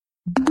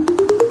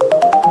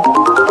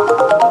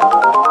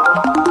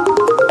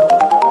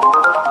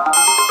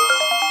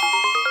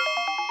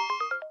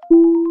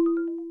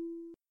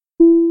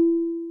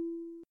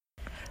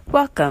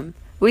Welcome.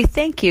 We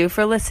thank you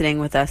for listening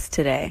with us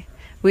today.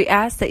 We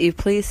ask that you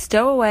please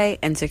stow away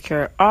and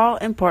secure all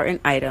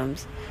important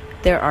items.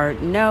 There are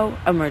no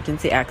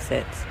emergency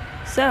exits.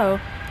 So,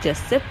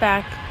 just sit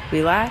back,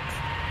 relax,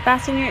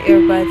 fasten your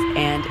earbuds,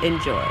 and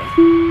enjoy.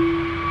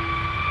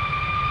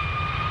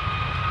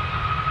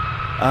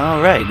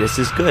 All right, this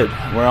is good.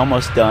 We're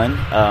almost done.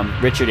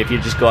 Richard, if you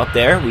just go up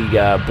there, we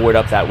board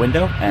up that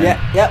window. And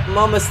Yep, I'm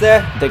almost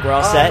there. think we're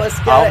all set?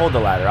 I'll hold the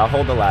ladder. You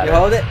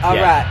hold it? All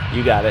right.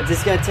 You got it.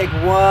 Just gonna take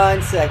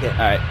 1 second.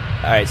 All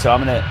right. So I'm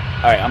gonna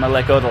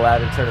let go of the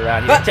ladder, turn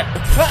around here.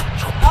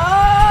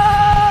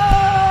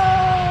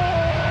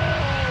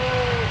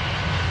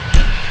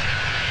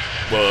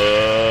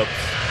 Whoops.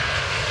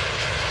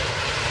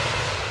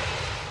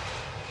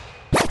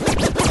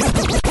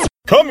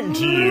 Coming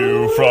to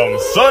you from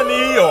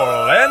sunny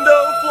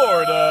Orlando,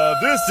 Florida,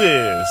 this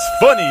is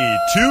Funny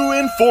to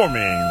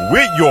Informing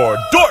with your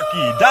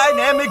dorky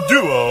dynamic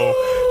duo,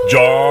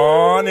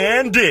 John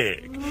and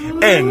Dick.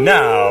 And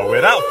now,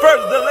 without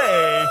further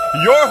delay,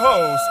 your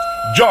host,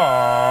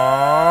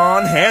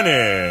 John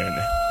Hannon.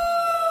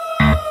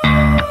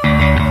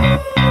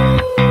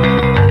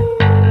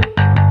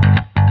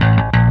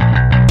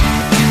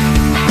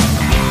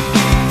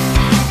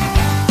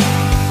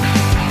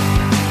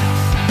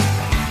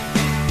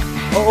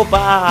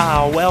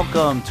 Wow,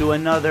 welcome to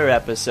another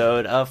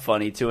episode of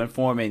Funny to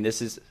Informing.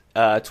 This is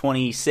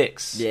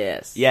 26.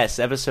 Yes,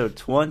 episode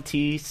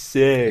 26.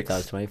 I thought it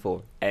was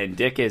 24. And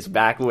Dick is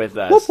back with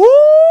us. Whoop,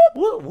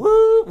 whoop. Whoop,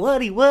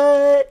 whoop,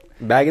 what?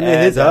 Back in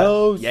his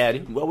house. Yeah,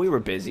 well, we were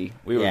busy.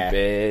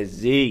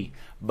 Busy.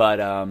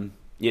 But,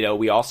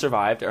 we all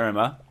survived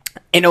Irma.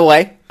 In a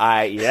way.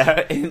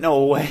 In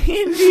a way,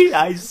 indeed.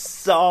 I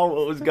saw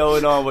what was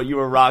going on, what you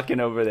were rocking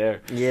over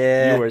there.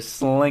 Yeah. You were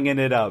slinging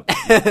it up.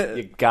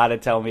 You gotta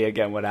tell me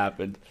again what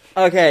happened.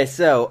 Okay,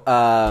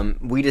 so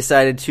we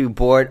decided to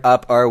board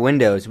up our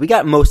windows. We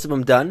got most of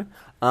them done.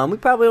 We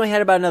probably only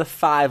had about another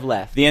 5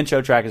 left. The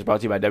intro track is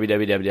brought to you by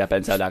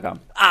www.bensound.com.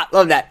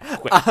 Love that.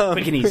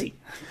 Quick and easy.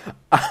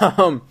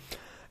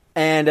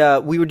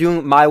 And we were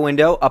doing my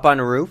window up on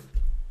the roof,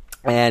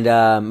 and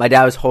my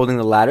dad was holding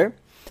the ladder.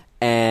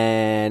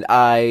 And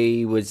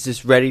I was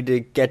just ready to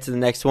get to the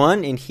next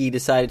one, and he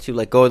decided to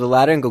let go of the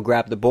ladder and go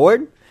grab the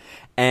board.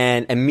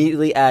 And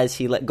immediately as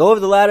he let go of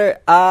the ladder,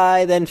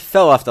 I then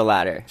fell off the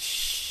ladder.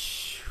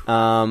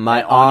 On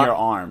your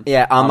arm.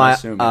 Yeah,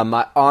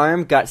 my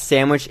arm got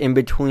sandwiched in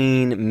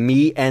between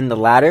me and the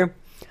ladder.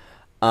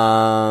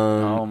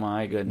 Oh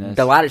my goodness.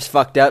 The ladder's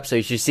fucked up, so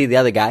you should see the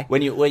other guy.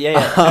 When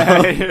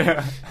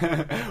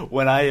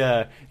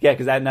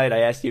because that night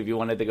I asked you if you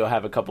wanted to go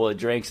have a couple of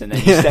drinks, and then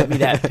you sent me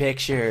that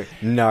picture.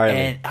 Gnarly.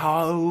 And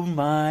oh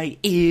my,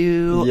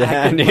 ew.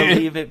 Yeah, I couldn't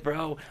believe it,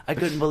 bro. I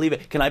couldn't believe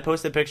it. Can I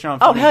post a picture on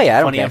Funny, hell yeah,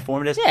 I don't Funny care.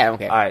 Informative? Yeah, I don't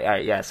care. All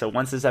right, yeah. So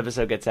once this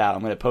episode gets out,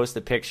 I'm going to post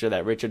a picture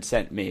that Richard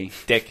sent me,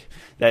 Dick,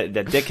 that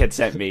Dick had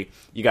sent me.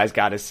 You guys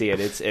got to see it.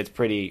 It's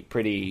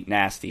pretty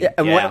nasty. Yeah,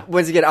 and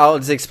once again, I'll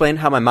just explain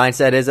how my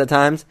mindset is at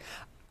times.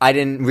 I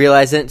didn't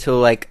realize it until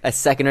like a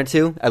second or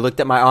two. I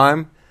looked at my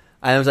arm,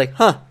 and I was like,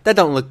 that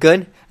don't look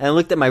good. And I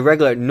looked at my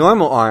regular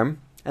normal arm,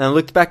 and I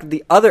looked back at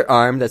the other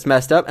arm that's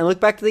messed up, and looked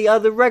back to the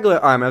other regular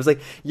arm. I was like,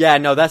 yeah,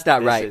 no, that's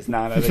not right. This is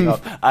not at all.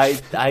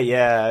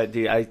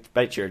 Dude, I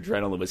bet your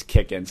adrenaline was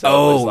kicking. So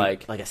it was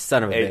like a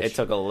son of a bitch. It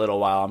took a little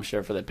while, I'm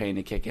sure, for the pain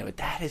to kick in. But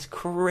that is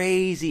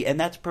crazy. And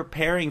that's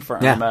preparing for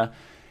Irma.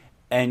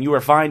 And you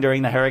were fine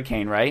during the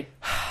hurricane, right?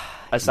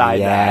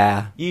 Aside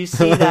that. You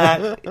see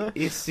that.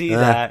 You see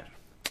that.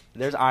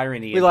 There's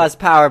irony. We lost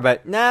power,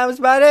 but that was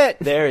about it.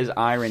 There is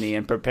irony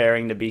in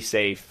preparing to be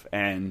safe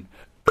and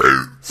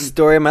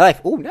story of my life.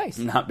 Oh, nice.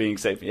 Not being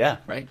safe. Yeah,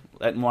 right.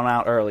 Letting one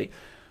out early.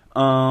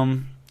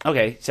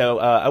 Okay, so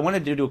I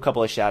wanted to do a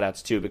couple of shout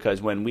outs too,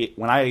 because when we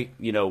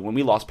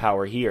lost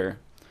power here.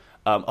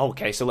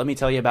 Okay, so let me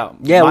tell you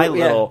about my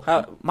little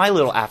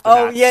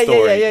aftermath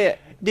story. Yeah.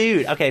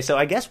 Dude, okay, so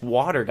I guess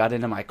water got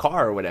into my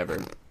car or whatever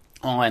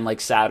on like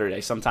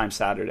sometime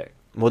Saturday.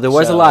 Well, there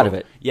was a lot of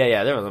it.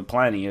 Yeah, there was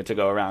plenty to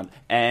go around.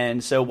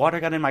 And so water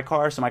got in my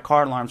car, so my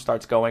car alarm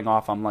starts going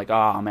off. I'm like,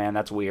 oh, man,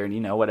 that's weird,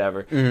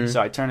 whatever. Mm-hmm.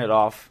 So I turn it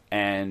off,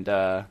 and,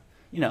 and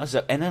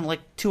then like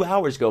 2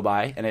 hours go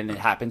by, and then it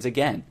happens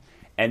again.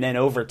 And then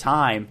over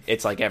time,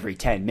 it's like every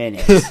 10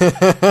 minutes.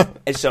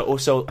 And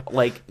so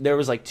like there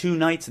was like 2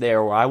 nights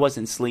there where I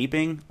wasn't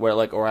sleeping, where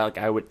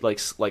I would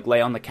like lay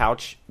on the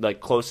couch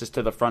like closest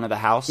to the front of the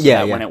house.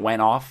 When it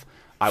went off,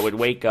 I would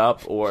wake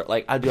up, or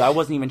like I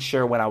wasn't even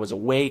sure when I was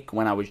awake,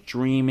 when I was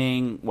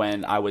dreaming,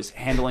 when I was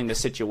handling the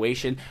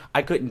situation.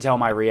 I couldn't tell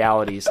my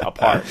realities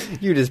apart.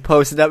 You just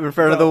posted up in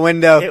front of the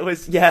window. It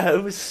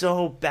was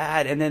so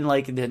bad. And then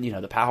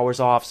the power's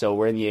off, so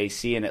we're in the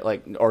AC, and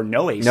or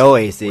no AC. No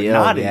AC. We're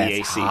not in the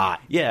it's AC.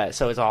 hot. Yeah,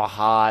 so it's all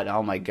hot.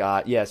 Oh my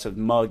god. Yeah, so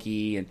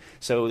muggy, and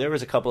so there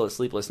was a couple of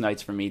sleepless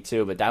nights for me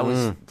too. But that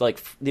was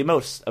like the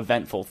most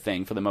eventful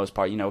thing for the most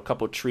part. A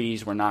couple of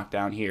trees were knocked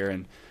down here,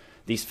 and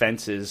these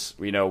fences,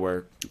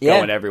 were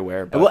going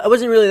everywhere. But it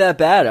wasn't really that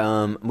bad.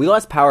 We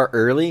lost power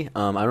early.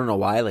 I don't know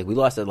why. Like, we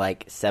lost at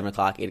like 7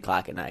 o'clock, 8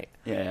 o'clock at night.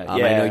 Yeah. I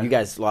know you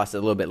guys lost it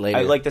a little bit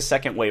later. Like the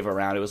second wave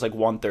around, it was like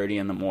 1:30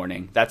 in the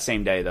morning. That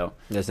same day, though.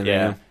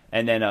 Yeah.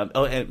 And then,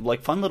 and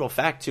like fun little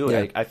fact too.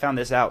 Yeah. I found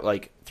this out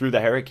like through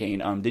the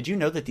hurricane. Did you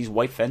know that these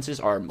white fences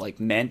are like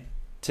meant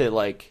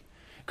to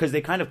because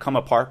they kind of come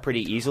apart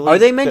pretty easily? Are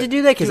they meant to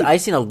do that? Because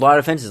I've seen a lot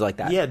of fences like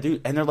that. Yeah,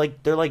 dude, and they're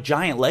like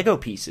giant Lego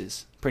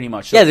pieces, pretty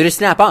much. So, yeah, they just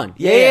snap on.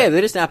 Yeah, they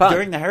just snap on.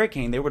 During the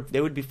hurricane, they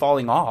would be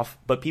falling off,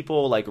 but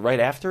people like right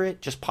after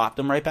it just popped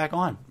them right back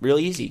on, real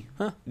easy.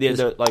 Huh?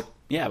 They're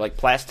like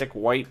plastic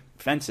white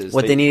fences.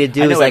 What they need to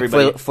do is like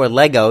for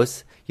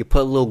Legos, you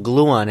put a little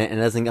glue on it and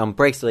it doesn't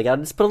break. So they got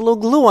to just put a little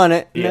glue on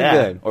it. And yeah,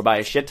 good. Or buy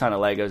a shit ton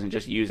of Legos and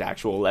just use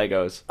actual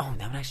Legos. Oh,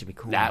 that would actually be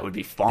cool. That would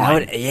be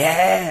fun.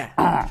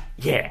 Yeah.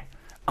 Yeah.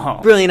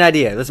 Brilliant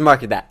idea. Let's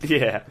market that.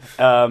 Yeah.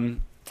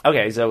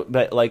 Okay, so,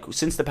 but like,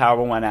 since the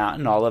power went out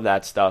and all of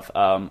that stuff,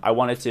 I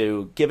wanted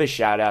to give a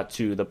shout out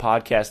to the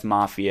Podcast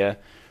Mafia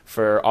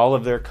for all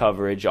of their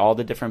coverage, all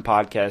the different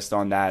podcasts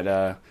on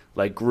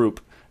that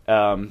group.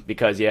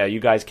 Because you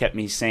guys kept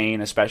me sane,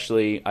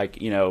 especially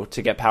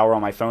to get power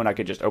on my phone, I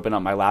could just open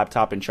up my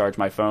laptop and charge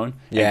my phone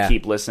and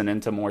keep listening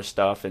to more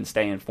stuff and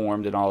stay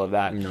informed and all of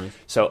that. Nice.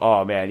 So,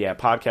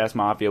 Podcast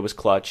Mafia was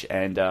clutch,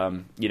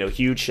 and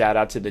huge shout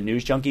out to the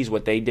News Junkies.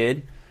 What they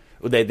did,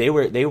 they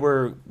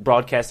were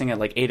broadcasting at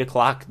like 8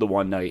 o'clock the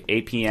one night,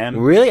 8 p.m.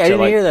 Really, I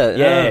didn't hear that.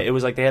 Yeah, it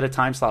was like they had a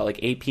time slot like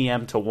 8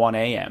 p.m. to 1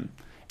 a.m.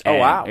 Oh,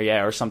 wow.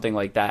 Yeah, or something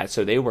like that.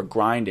 So they were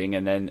grinding,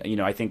 and then,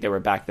 I think they were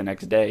back the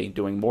next day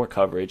doing more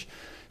coverage.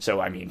 So,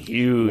 I mean,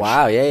 huge.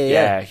 Wow,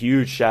 yeah.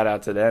 Huge shout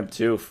out to them,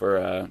 too,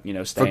 for,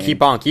 staying. For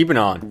keep on keeping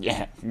on.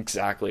 Yeah,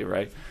 exactly,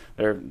 right.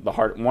 They're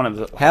one of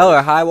the... Hell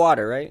or high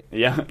water, right?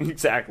 Yeah,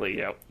 exactly,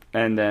 yeah.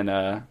 And then,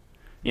 and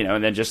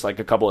then just like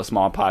a couple of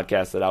small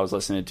podcasts that I was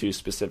listening to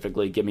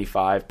specifically, Give Me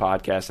Five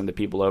podcast and the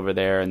people over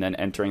there, and then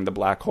Entering the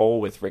Black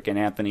Hole with Rick and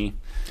Anthony.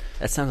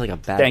 That sounds like a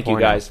bad Thank porno.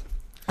 you, guys.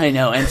 I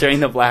know, Entering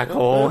the Black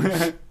Hole.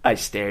 I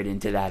stared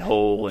into that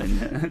hole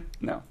and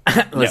no.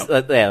 Let's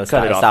cut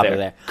it off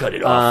there. Cut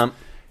it off.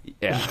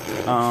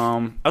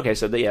 Yeah. Okay,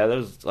 so there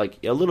was like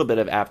a little bit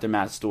of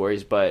aftermath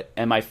stories,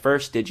 and my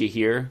first Did You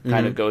Hear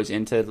kind of goes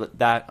into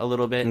that a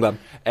little bit. Okay.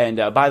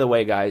 And by the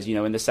way, guys,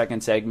 in the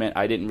second segment,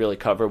 I didn't really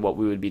cover what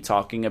we would be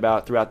talking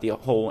about throughout the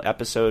whole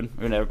episode,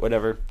 or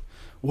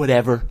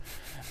whatever.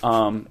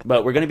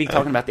 But we're going to be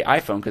talking about the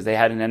iPhone because they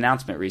had an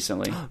announcement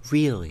recently.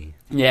 Really?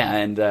 Yeah,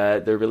 and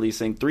they're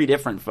releasing 3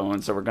 different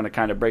phones, so we're going to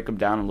kind of break them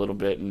down a little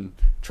bit and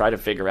try to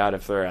figure out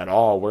if they're at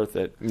all worth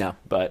it. No.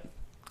 But,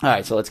 all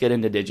right, so let's get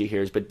into Did You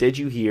Hears. But did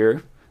you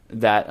hear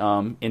that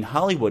in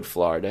Hollywood,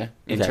 Florida,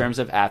 in terms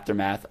of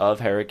aftermath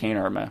of Hurricane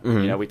Irma,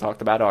 we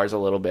talked about ours a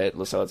little bit,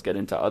 so let's get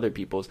into other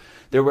people's.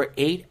 There were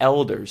 8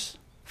 elders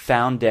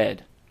found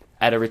dead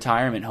at a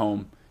retirement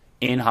home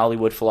in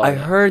Hollywood, Florida.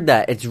 I heard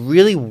that. It's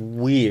really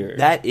weird.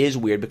 That is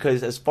weird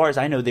because, as far as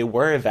I know, they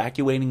were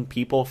evacuating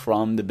people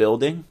from the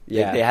building.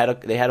 Yeah,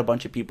 they had a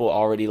bunch of people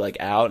already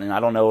out, and I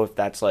don't know if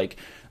that's like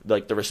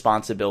the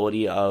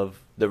responsibility of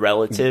the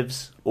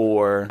relatives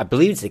or I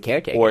believe it's the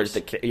caretakers. Or it's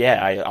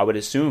I would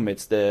assume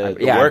it's the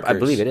workers. I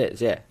believe it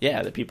is.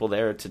 Yeah, the people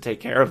there to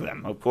take care of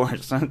them, of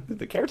course.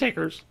 The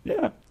caretakers.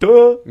 Yeah,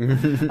 duh.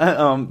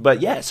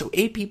 But yeah, so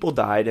 8 people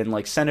died, and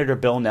like Senator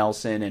Bill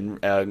Nelson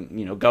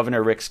and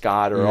Governor Rick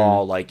Scott are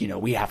all like,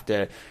 we have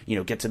to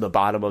get to the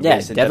bottom of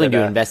this. Yeah, definitely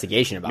do an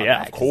investigation about that.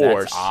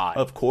 Yeah,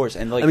 of course.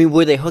 And like, I mean,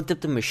 were they hooked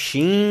up to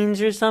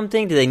machines or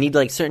something? Do they need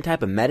like certain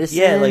type of medicines?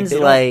 Yeah,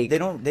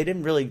 they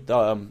didn't really.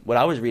 What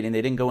I was reading,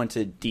 they didn't go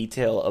into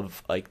detail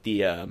of like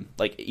the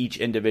each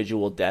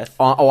individual death.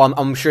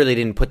 I'm sure they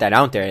didn't put that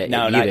out there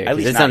either. At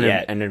least it's not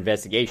yet. An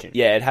investigation.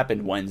 Yeah, it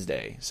happened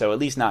Wednesday, so at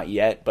least not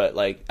yet. But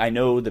like, I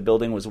know the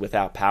building was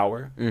without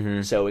power,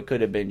 so it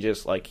could have been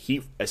just like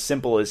heat, as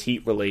simple as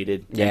heat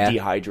related and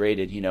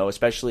dehydrated.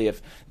 Especially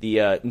if the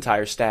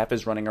entire staff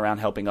is running around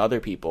helping other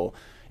people.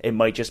 It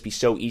might just be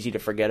so easy to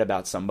forget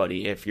about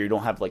somebody if you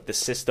don't have like the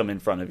system in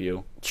front of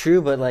you.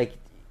 True, but like,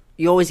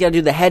 you always got to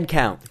do the head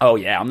count. Oh,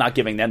 yeah. I'm not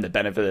giving them the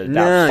benefit of the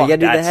doubt. No, Fuck you got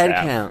to do the head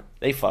staff. count.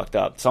 They fucked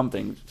up.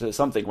 Something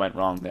went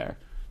wrong there.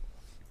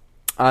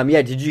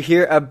 Did you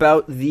hear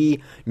about the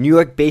New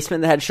York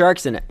basement that had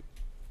sharks in it?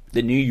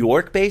 The New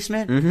York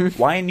basement?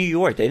 Mm-hmm. Why in New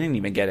York? They didn't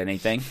even get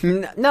anything.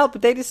 No,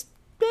 but they just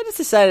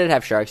decided to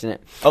have sharks in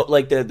it. Oh,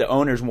 like the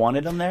owners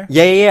wanted them there?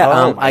 Yeah.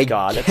 Oh, my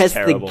God. That's guess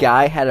terrible. The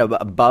guy had an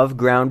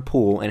above-ground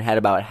pool and had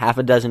about half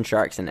a dozen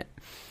sharks in it.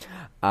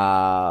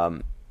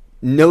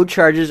 No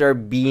charges are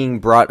being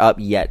brought up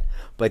yet.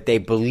 but they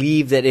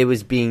believe that it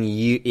was being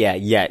used.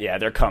 Yeah,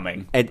 they're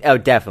coming. Oh,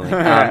 definitely.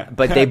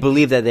 But they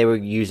believe that they were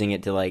using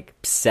it to like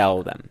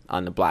sell them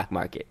on the black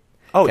market.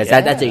 Oh, because yeah.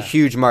 that's a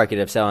huge market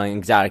of selling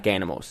exotic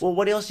animals. Well,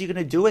 what else are you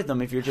going to do with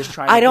them if you're just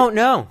trying? I don't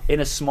know.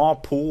 In a small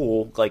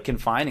pool, like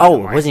confining. Oh,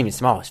 them, it wasn't even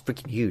small. It was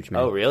freaking huge,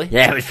 man. Oh, really?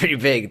 Yeah, it was pretty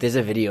big. There's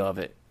a video of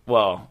it.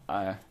 Well,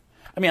 I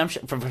mean, I'm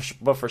sure,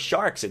 but for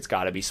sharks, it's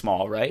got to be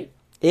small, right?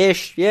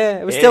 Ish, yeah,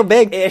 it was still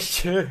big.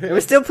 Ish. It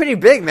was still pretty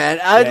big, man.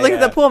 I look at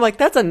the pool. I'm like,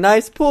 that's a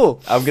nice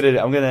pool. I'm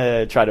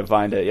gonna try to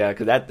find it. Yeah,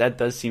 because that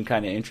does seem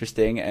kind of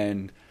interesting,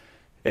 and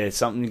it's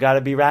something got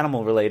to be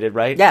animal related,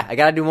 right? Yeah, I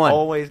gotta do one.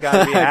 Always got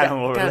to be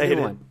animal gotta related.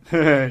 do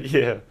one.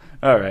 Yeah.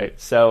 All right.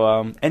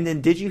 So, and then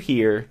did you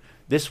hear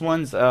this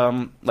one's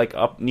like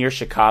up near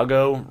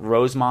Chicago,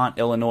 Rosemont,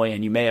 Illinois,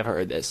 and you may have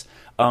heard this.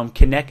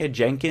 Kaneka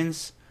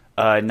Jenkins,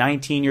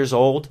 19 years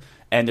old,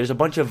 and there's a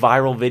bunch of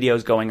viral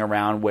videos going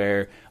around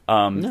where.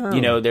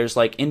 You know, there's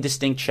like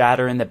indistinct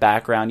chatter in the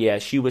background. Yeah,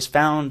 she was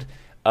found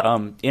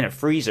in a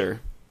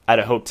freezer at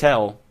a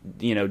hotel,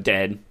 you know,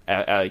 dead,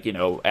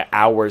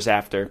 hours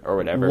after or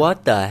whatever.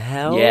 What the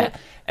hell? Yeah,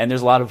 and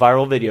there's a lot of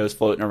viral videos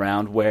floating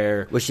around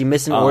where... Was she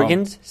missing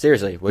organs?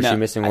 Seriously, was she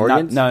missing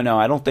organs? No,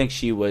 I don't think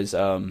she was...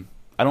 I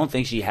don't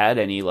think she had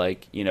any,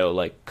 like, you know,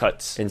 like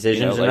cuts.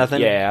 Incisions or like,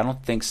 nothing? Yeah, I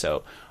don't think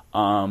so.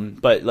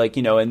 But like,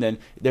 you know, and then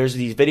there's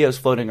these videos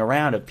floating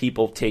around of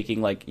people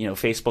taking like, you know,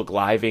 Facebook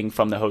living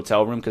from the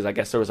hotel room because I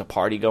guess there was a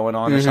party going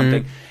on or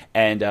something.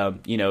 And,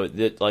 you know,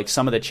 like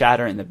some of the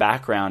chatter in the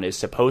background is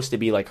supposed to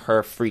be like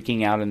her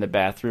freaking out in the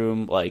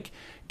bathroom, like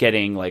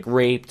getting like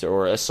raped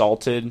or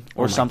assaulted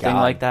or something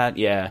like that.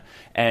 Yeah.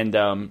 And,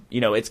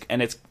 you know,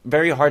 it's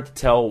very hard to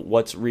tell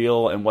what's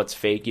real and what's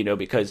fake, you know,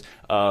 because,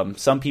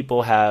 some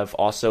people have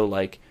also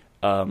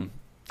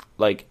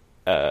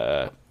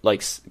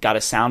got a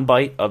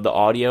soundbite of the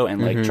audio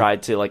and like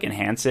tried to like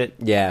enhance it,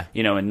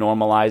 you know, and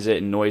normalize it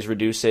and noise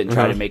reduce it and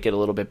try to make it a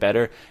little bit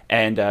better.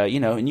 And you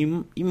know, and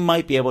you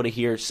might be able to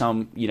hear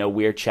some, you know,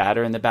 weird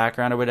chatter in the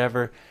background or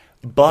whatever.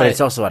 But it's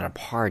also at a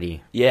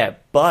party. Yeah,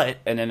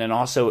 and then an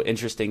also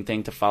interesting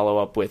thing to follow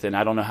up with, and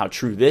I don't know how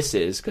true this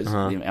is because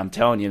I'm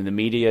telling you, the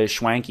media is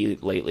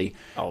schwanky lately.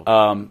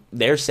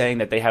 They're saying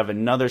that they have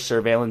another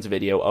surveillance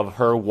video of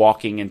her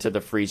walking into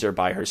the freezer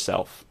by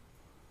herself.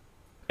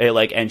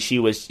 And she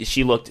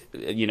looked,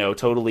 you know,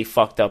 totally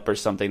fucked up or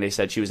something. They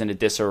said she was in a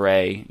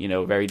disarray, you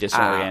know, very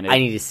disoriented. I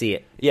need to see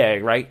it. Yeah,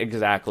 right,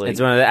 exactly.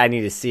 It's one of the, I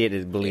need to see it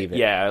to believe it.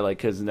 Yeah, like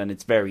because then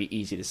it's very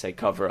easy to say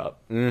cover up.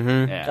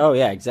 Yeah. Oh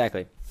yeah,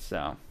 exactly.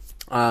 So,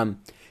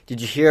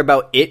 did you hear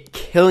about it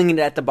killing it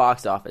at the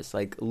box office?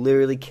 Like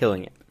literally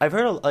killing it. I've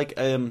heard like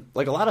a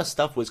lot of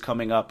stuff was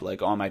coming up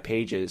like on my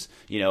pages,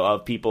 you know,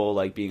 of people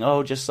like being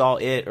just saw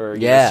it or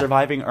you know,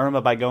 surviving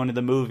Irma by going to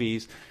the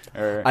movies.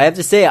 Or I have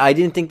to say, I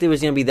didn't think there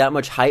was going to be that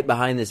much hype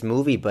behind this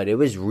movie, but it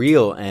was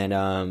real.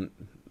 And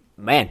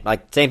man,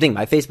 like same thing.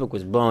 My Facebook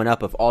was blowing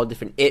up of all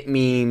different it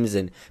memes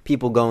and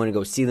people going to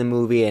go see the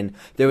movie. And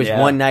there was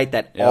one night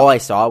that all I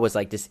saw was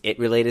like just it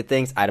related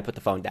things. I had to put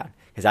the phone down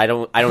because I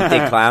don't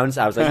dig clowns.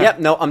 I was like, yep,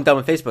 no, I'm done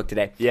with Facebook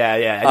today.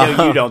 Yeah. I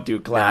know you don't do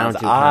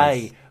clowns. No, I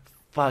don't do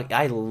clowns.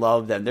 I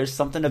love them. There's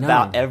something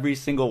about every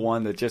single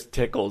one that just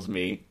tickles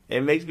me.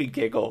 It makes me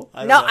giggle.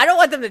 I don't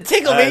want them to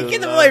tickle me. Get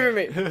them away from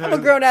me. I'm a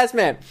grown-ass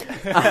man.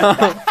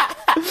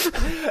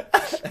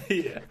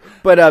 Yeah.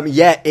 But,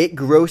 it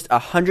grossed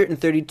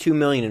 $132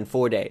 million in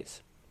 4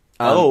 days.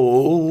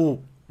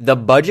 The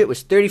budget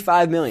was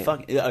 $35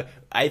 million.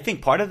 I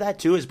think part of that,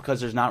 too, is because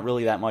there's not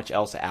really that much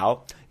else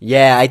out.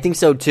 Yeah, I think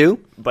so,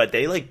 too. But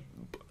they, like...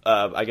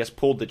 I guess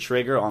pulled the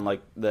trigger on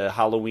like the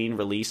Halloween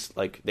release,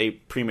 like they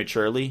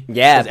prematurely.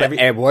 Yeah, but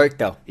it worked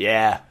though.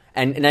 Yeah,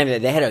 and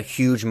they had a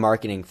huge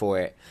marketing for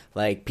it.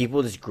 Like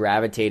people just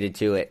gravitated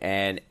to it,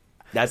 and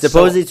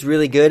supposedly it's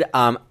really good.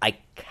 I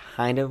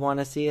kind of want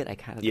to see it. I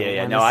kind of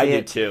I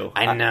do too.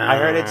 I know. I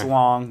heard it's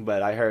long,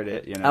 but I heard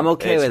it. You know, I'm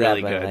okay with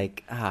really that. But good.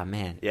 like,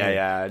 man.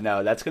 Yeah.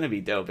 No, that's gonna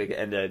be dope.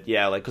 And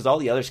like because all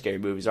the other scary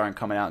movies aren't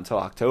coming out until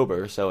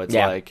October, so it's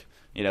like.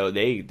 You know,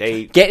 they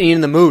getting you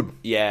in the mood.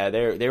 Yeah,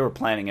 they were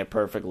planning it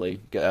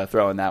perfectly,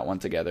 throwing that one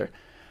together.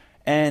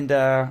 And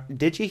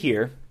did you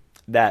hear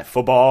that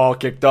football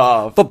kicked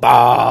off?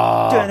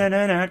 Football.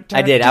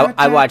 I did.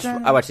 I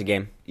watched the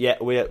game. Yeah,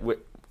 we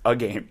a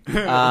game.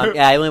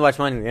 I only watched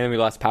one, and then we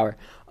lost power.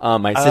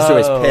 My sister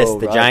was pissed.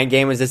 The Giant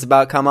game was just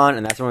about to come on,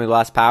 and that's when we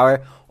lost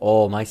power.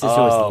 Oh, my sister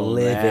was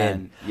living.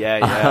 Man.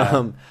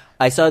 Yeah.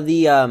 I saw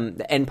the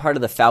end part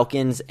of the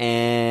Falcons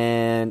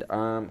and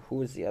who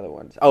was the other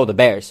one? Oh, the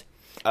Bears.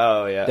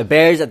 Oh, yeah. The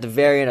Bears at the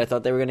very end, I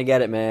thought they were going to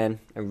get it, man.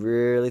 I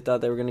really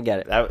thought they were going to get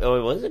it. It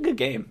was a good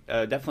game.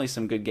 Definitely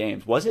some good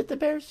games. Was it the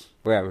Bears?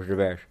 Yeah, it was the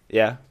Bears.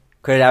 Yeah.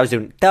 Credit, I was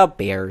doing the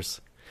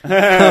Bears.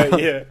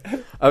 Yeah.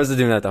 I was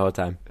doing that the whole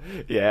time.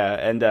 Yeah,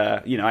 and,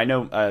 you know, I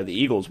know the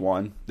Eagles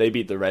won. They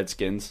beat the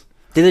Redskins.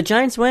 Did the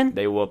Giants win?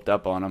 They whooped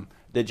up on them.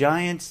 The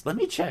Giants, let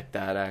me check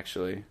that,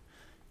 actually.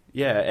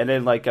 Yeah, and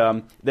then, like,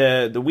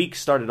 the week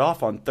started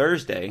off on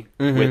Thursday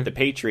with the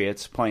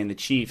Patriots playing the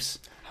Chiefs.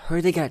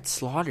 Heard they got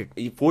slaughtered.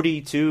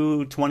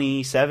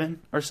 42-27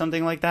 or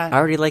something like that. I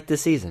already like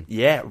this season.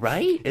 Yeah,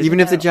 right? Even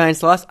if the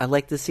Giants lost, I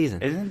like this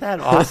season. Isn't that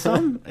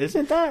awesome?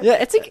 Isn't that?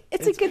 Yeah, it's a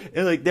good.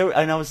 Like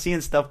and I was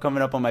seeing stuff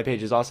coming up on my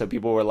pages also.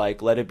 People were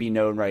like, let it be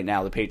known right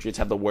now, the Patriots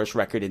have the worst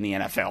record in the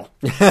NFL.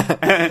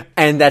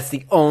 And that's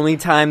the only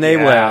time they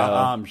will.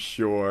 I'm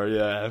sure,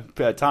 yeah.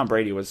 Tom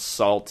Brady was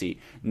salty.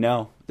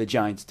 No, the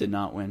Giants did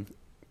not win.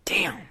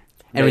 Damn.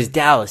 And it was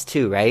Dallas,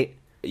 too, right?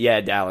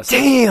 Yeah, Dallas.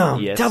 Damn!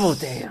 Yes. Double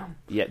damn.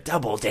 Yeah,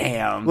 double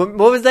damn. What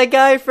was that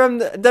guy from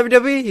the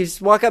WWE? He just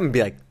walk up and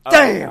be like,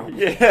 damn!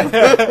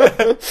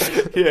 Yeah.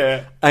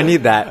 Yeah. I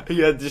need that.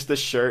 He had just the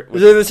shirt.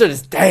 The shirt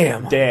is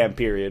damn. Damn,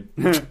 period.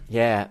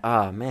 Yeah,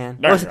 oh, man.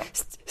 Damn. Well,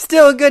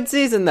 still a good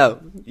season,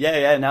 though.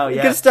 Yeah.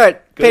 Good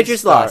start. Good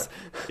Patriots start. lost.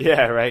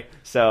 Yeah, right.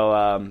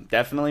 So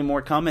definitely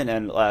more coming,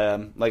 and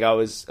like I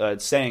was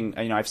saying,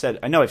 I've said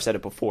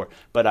it before,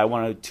 but I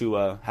wanted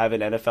to have an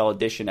NFL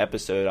edition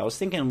episode. I was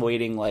thinking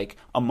waiting like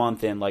a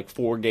month in, like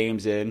 4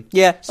 games in,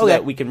 so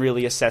that we can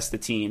really assess the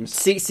teams,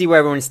 see where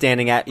everyone's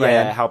standing at,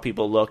 how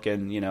people look,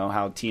 and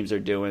how teams are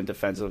doing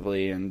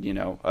defensively, and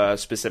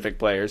specific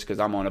players,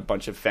 because I'm on a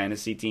bunch of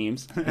fantasy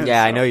teams. Yeah, So,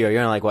 I know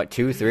you're on like what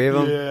 2, 3 of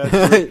them.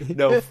 Yeah,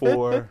 no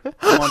 4.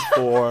 I'm on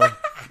 4.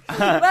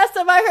 Last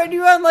time I heard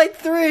you were on like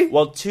 3.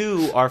 Well,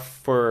 2 are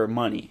for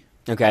money.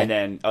 Okay. And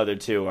then other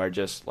 2 are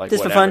just like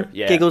Just whatever. for fun,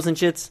 Yeah. giggles and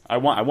shits. I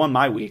won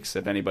my weeks,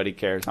 if anybody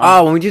cares.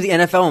 Oh, when we do the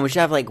NFL one, we should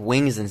have like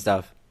wings and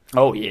stuff.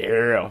 Oh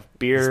yeah,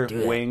 beer, Let's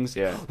do it. wings,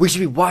 yeah. We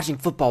should be watching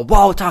football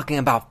while talking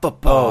about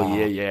football. Oh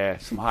yeah.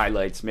 Some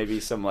highlights, maybe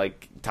some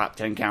like top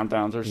 10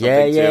 countdowns or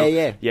something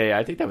too. Yeah.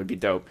 I think that would be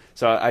dope.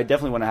 So I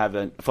definitely want to have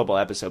a football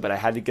episode, but I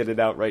had to get it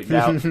out right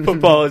now.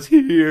 Football is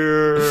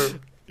here.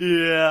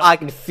 Yeah. I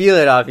can feel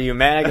it off you,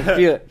 man. I can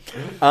feel it.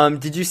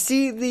 Did you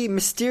see the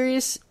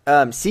mysterious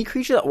sea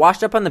creature that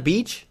washed up on the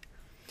beach?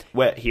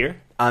 What, here?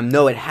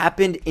 No, it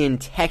happened in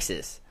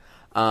Texas.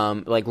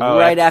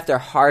 Right after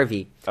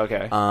Harvey.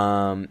 Okay.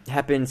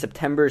 Happened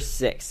September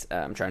 6th.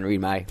 I'm trying to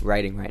read my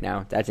writing right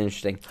now. That's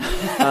interesting.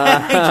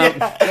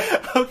 Yeah.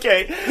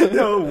 Okay.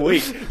 No,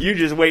 wait. You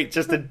just wait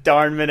just a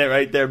darn minute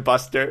right there,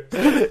 Buster.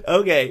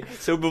 Okay.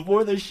 So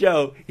before the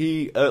show,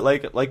 he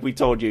like we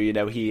told you,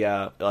 he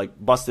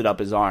busted up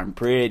his arm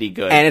pretty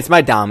good. And it's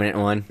my dominant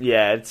one.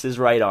 Yeah, it's his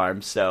right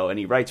arm. And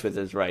he writes with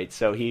his right.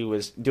 So he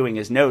was doing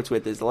his notes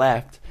with his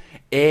left.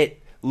 It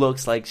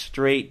looks like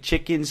straight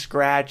chicken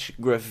scratch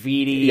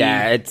graffiti.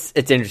 Yeah, it's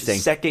interesting.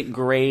 Second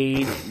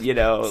grade,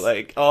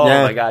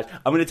 my gosh.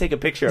 I'm going to take a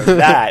picture of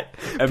that.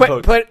 And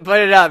put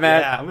it up,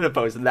 man. Yeah, I'm going to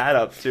post that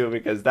up too,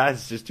 because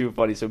that's just too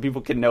funny so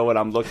people can know what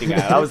I'm looking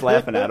at. I was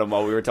laughing at him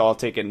while we were all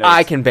taking notes.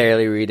 I can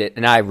barely read it,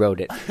 and I wrote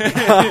it.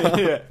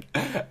 Yeah.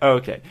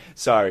 Okay.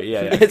 Sorry.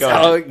 Yeah. It's Go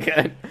all ahead.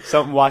 good.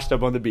 Something washed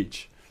up on the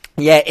beach.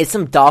 Yeah, it's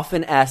some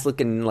dolphin-ass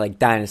looking, like,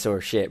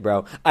 dinosaur shit,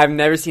 bro. I've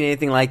never seen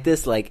anything like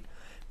this. Like,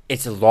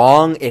 it's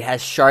long. It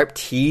has sharp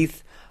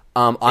teeth.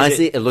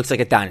 Honestly, it looks like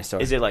a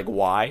dinosaur. Is it, like,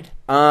 wide?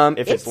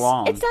 If it's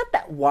long. It's not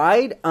that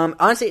wide.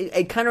 Honestly,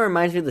 it kind of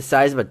reminds me of the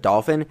size of a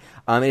dolphin.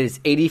 It is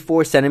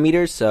 84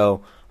 centimeters,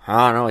 so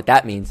I don't know what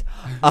that means.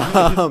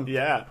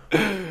 Yeah.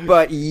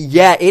 But,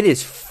 yeah, it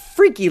is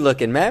freaky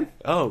looking, man.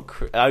 Oh,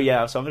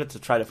 yeah. So I'm going to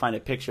try to find a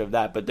picture of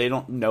that, but they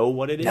don't know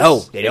what it is? No,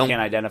 they don't. Can't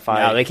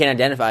identify it? No, they can't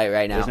identify it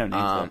right now. There's no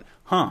name for it.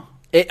 Huh.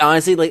 It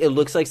honestly, it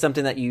looks like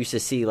something that you used to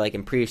see, like,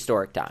 in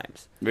prehistoric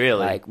times.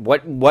 Really? Like,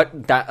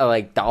 what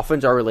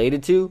dolphins are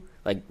related to?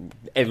 Like,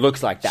 it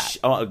looks like that.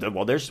 Oh,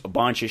 well, there's a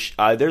bunch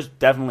of there's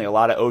definitely a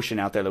lot of ocean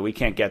out there that we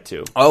can't get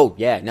to. Oh,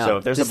 yeah, no. So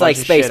if there's just a bunch like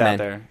of space, shit man. out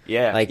there.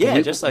 Yeah.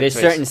 Just like there's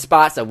space. certain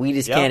spots that we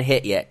just can't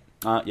hit yet.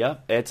 Yeah,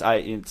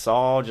 it's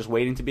all just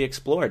waiting to be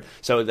explored.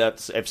 So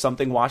that's if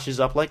something washes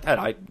up like that,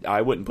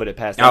 I wouldn't put it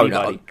past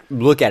anybody.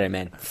 No. Look at it,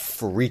 man.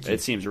 Freaky.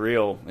 It seems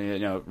real,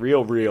 real.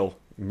 Real.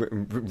 Real.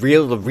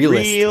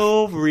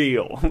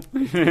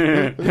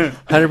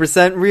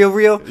 100%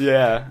 real.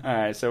 Yeah. All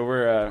right. So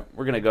we're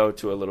gonna go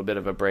to a little bit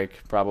of a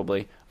break,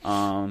 probably.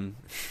 Probably,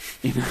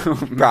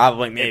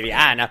 maybe.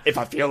 I don't know. If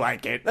I feel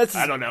like it.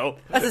 I don't know.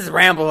 Let's just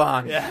ramble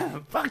on. Yeah.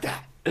 Fuck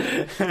that.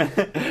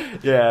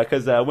 Yeah,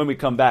 because when we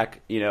come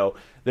back,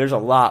 there's a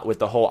lot with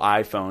the whole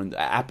iPhone,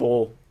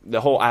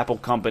 the whole Apple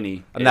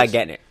company. I'm not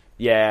getting it.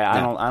 Yeah,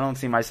 no. I don't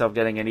see myself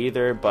getting it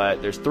either.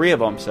 But there's 3 of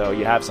them, so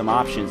you have some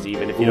options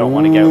even if you don't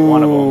want to get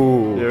one of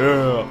them.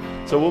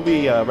 Yeah. So we'll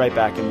be right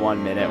back in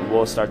 1 minute.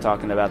 We'll start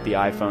talking about the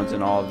iPhones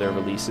and all of their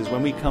releases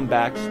when we come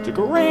back. Stick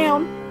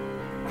around.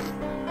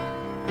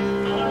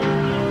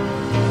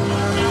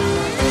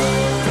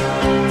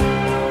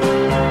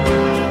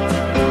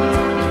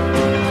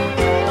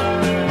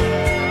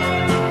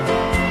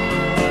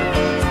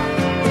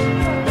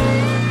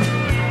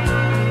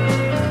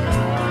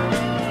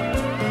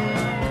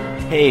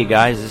 Hey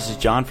guys, this is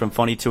John from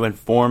Funny to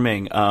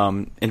Informing,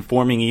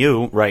 informing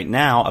you right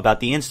now about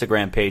the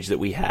Instagram page that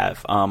we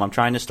have. I'm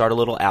trying to start a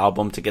little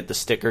album to get the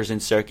stickers in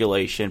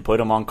circulation, put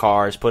them on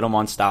cars, put them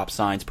on stop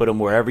signs, put them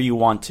wherever you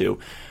want to.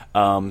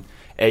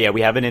 Yeah,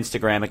 we have an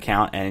Instagram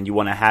account, and you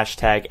want to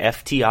hashtag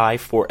FTI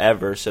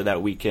forever so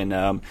that we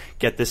can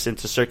get this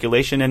into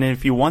circulation. And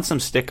if you want some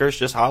stickers,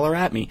 just holler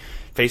at me.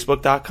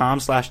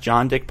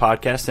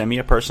 Facebook.com/JohnDickPodcast. Send me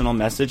a personal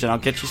message, and I'll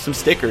get you some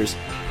stickers.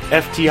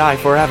 FTI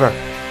forever.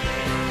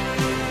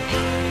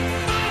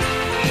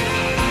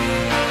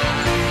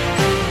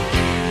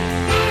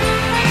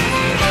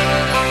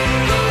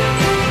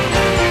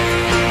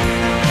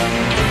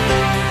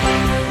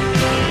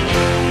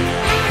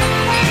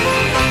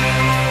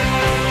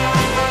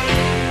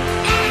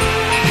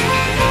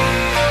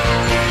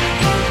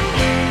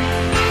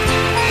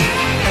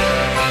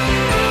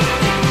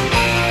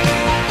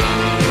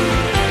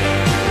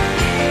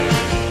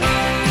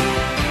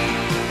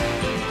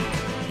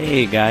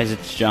 Hey guys,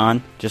 it's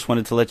John. Just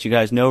wanted to let you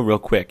guys know real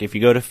quick. If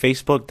you go to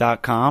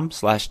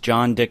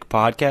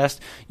Facebook.com/JohnDickPodcast,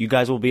 you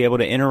guys will be able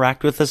to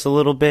interact with us a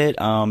little bit.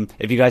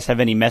 If you guys have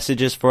any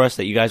messages for us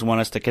that you guys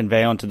want us to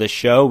convey onto the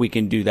show, we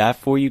can do that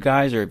for you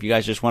guys. Or if you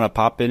guys just want to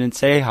pop in and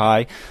say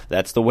hi,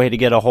 that's the way to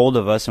get a hold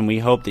of us. And we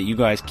hope that you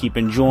guys keep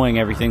enjoying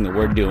everything that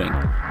we're doing.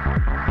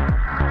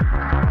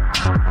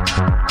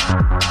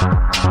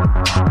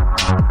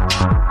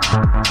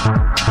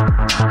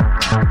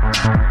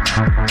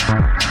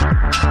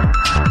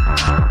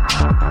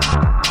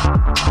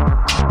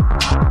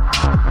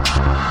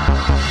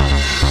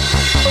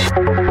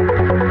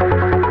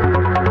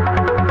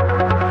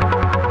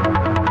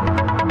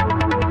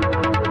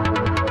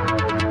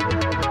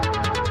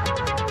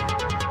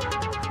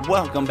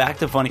 Welcome back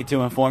to Funny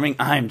to Informing.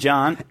 I'm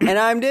John. And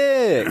I'm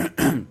Dick.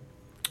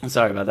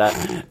 Sorry about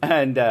that.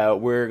 And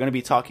we're going to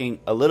be talking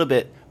a little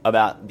bit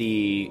about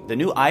the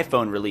new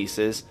iPhone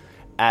releases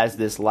as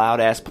this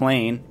loud-ass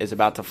plane is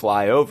about to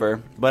fly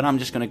over. But I'm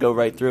just going to go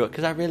right through it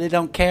because I really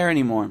don't care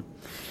anymore.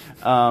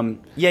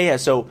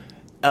 So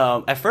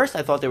at first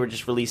I thought they were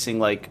just releasing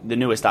like the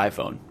newest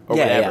iPhone or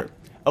whatever. Yeah.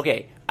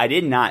 Okay, I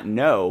did not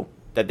know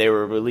that they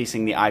were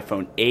releasing the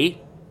iPhone 8,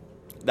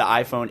 the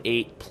iPhone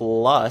 8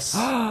 Plus,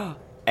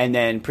 and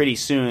then pretty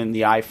soon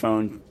the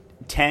iPhone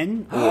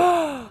 10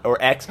 or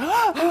X.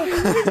 Oh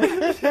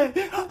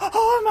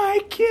my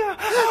god!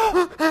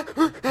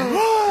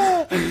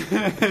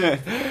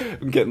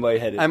 I'm getting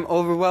lightheaded. I'm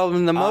overwhelmed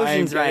with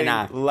emotions right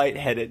now.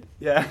 Lightheaded.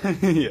 Yeah.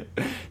 Yeah.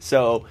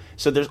 So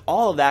there's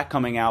all of that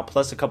coming out,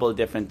 plus a couple of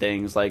different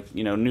things like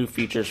new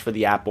features for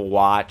the Apple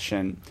Watch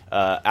and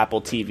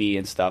Apple TV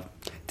and stuff.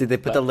 Did they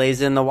put the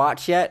laser in the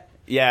watch yet?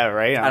 Yeah,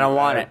 right. I don't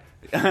want it.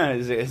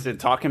 Is it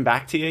talking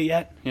back to you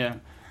yet? Yeah.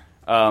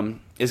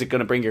 Is it going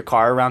to bring your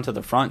car around to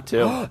the front,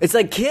 too? It's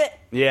like Kit.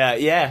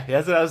 Yeah.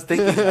 That's what I was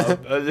thinking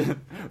of.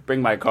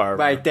 Bring my car around.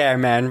 Right there,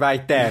 man.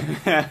 Right there.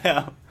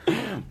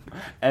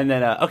 And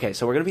then,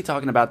 so we're going to be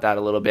talking about that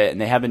a little bit. And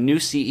they have a new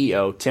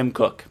CEO, Tim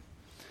Cook.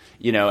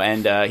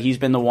 And he's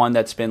been the one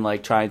that's been,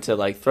 trying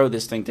to, throw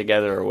this thing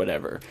together or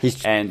whatever. He's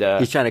trying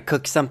to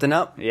cook something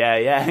up?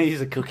 Yeah. He's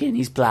a cooking.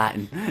 He's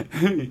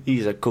plotting.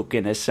 He's a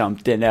cooking of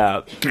something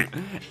up.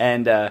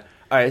 And, all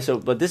right,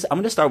 I'm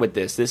going to start with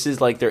this. This is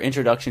their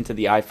introduction to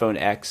the iPhone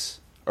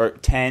X or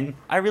 10.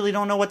 I really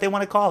don't know what they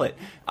want to call it.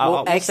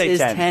 Well, X is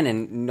 10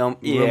 and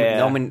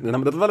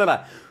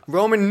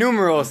Roman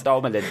numerals.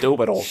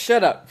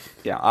 Shut up.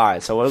 Yeah, all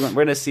right, so we're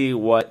going to see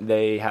what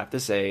they have to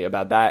say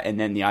about that and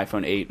then the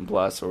iPhone 8 and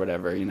Plus or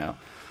whatever,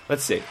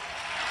 Let's see.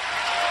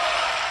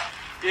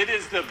 It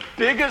is the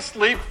biggest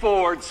leap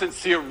forward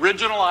since the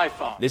original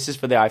iPhone. This is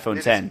for the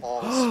iPhone 10. It is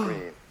on the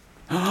screen.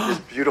 It is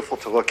beautiful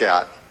to look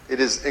at. It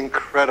is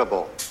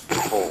incredible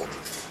to hold.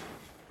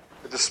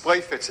 The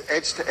display fits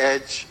edge to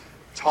edge,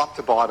 top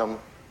to bottom.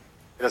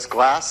 It has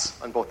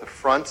glass on both the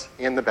front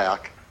and the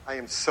back. I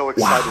am so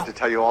excited to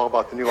tell you all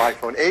about the new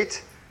iPhone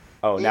 8.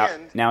 Oh,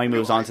 now he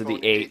moves on to the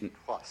 8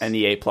 and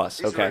the 8 Plus.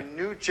 These are a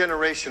new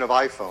generation of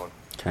iPhone.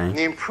 Okay. And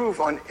they improve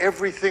on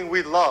everything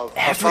we love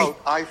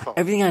about iPhone.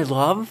 Everything I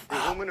love?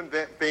 The aluminum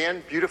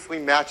band beautifully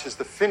matches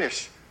the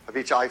finish of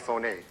each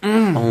iPhone 8.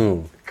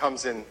 Oh. It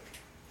comes in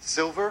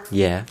silver.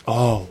 Yeah.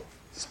 Oh.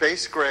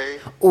 Space gray.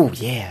 Oh,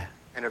 yeah.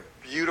 And a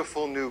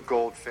beautiful new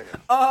gold finish.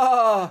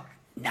 Oh!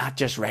 Not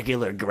just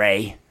regular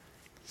gray.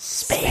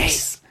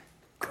 Space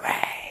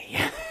gray.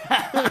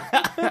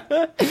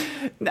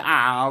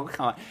 No,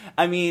 come on.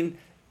 I mean,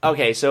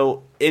 okay,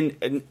 so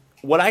in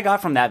what I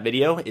got from that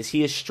video is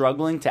he is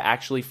struggling to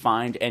actually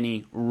find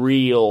any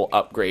real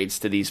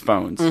upgrades to these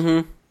phones.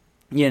 Mm-hmm.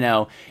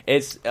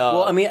 It's...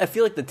 well, I mean, I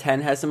feel like the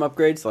 10 has some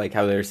upgrades, like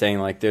how they were saying,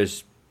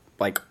 there's,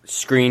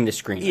 screen to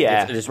screen.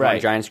 Yeah, it's just one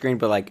giant screen,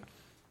 but,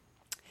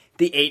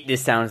 the 8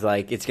 just sounds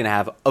like it's going to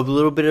have a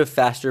little bit of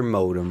faster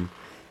modem.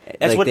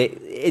 That's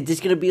it's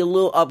just going to be a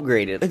little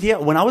upgraded. Yeah,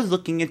 when I was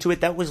looking into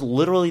it, that was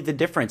literally the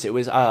difference. It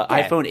was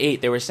iPhone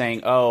 8. They were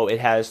saying, it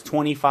has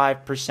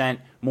 25%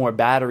 more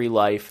battery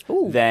life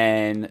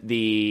than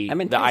the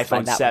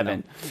iPhone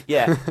 7.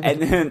 Yeah,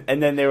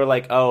 and then they were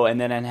like, and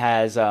then it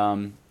has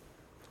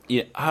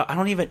I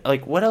don't even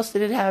what else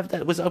did it have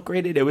that was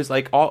upgraded? It was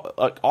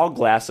all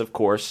glass, of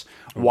course.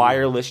 Mm-hmm.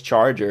 Wireless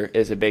charger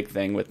is a big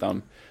thing with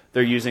them.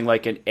 They're using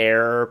an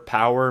air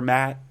power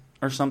mat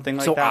or something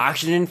like So that.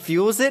 oxygen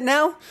fuels it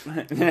now?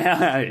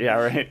 Yeah,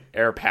 right.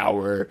 Air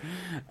power.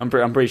 I'm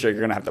pretty sure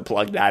you're gonna have to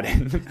plug that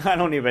in. I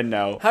don't even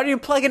know. How do you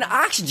plug in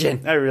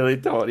oxygen? I really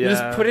don't. Yeah. You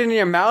just put it in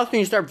your mouth and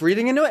you start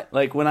breathing into it?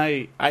 Like when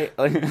I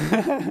like,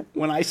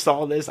 when I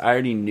saw this, I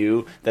already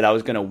knew that I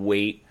was gonna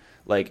wait.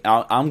 Like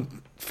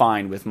I'm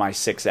fine with my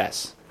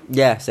 6S.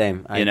 Yeah,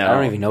 same. I You know?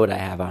 don't even know what I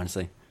have,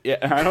 honestly. Yeah,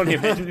 I don't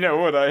even know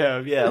what I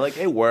have. Yeah, like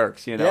it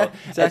works, you know. Yeah,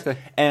 exactly.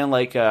 And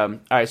like, all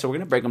right, so we're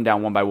gonna break them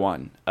down one by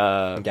one.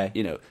 Okay.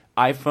 You know,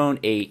 iPhone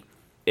 8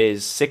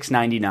 is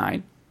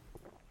 $699.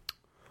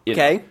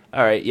 Okay.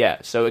 All right. Yeah.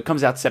 So it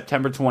comes out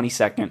September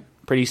 22nd.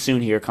 Pretty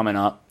soon here, coming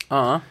up.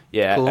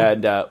 Yeah. Cool.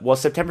 And well,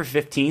 September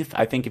 15th.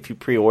 I think if you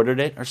pre-ordered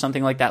it or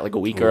something like that, like a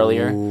week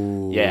earlier.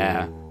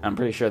 Yeah. I'm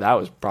pretty sure that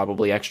was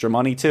probably extra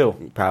money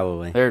too.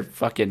 Probably. They're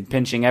fucking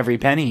pinching every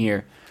penny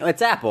here.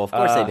 It's Apple. Of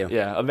course they do.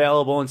 Yeah,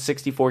 available in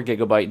 64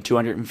 gigabyte and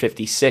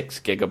 256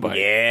 gigabyte.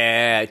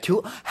 Yeah.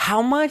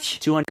 How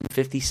much?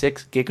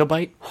 256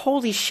 gigabyte?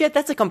 Holy shit,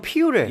 that's a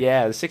computer.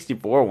 Yeah, the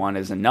 64 one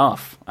is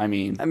enough. I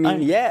mean,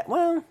 yeah,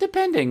 well,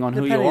 depending on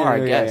who you depending are,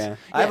 on I guess. yeah.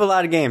 I have a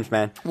lot of games,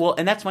 man. Well,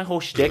 and that's my whole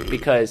shtick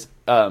because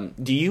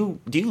do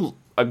you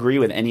agree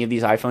with any of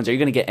these iPhones? Are you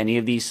going to get any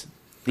of these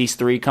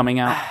three coming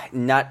out?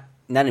 Not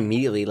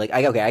immediately. Like,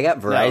 I got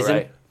Verizon. No,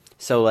 right.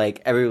 So,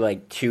 like, every,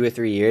 2 or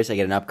 3 years, I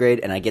get an upgrade,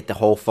 and I get the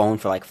whole phone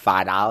for,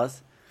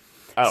 $5.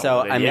 Oh,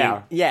 So, well, I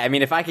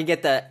mean, if I could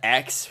get the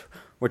X,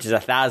 which is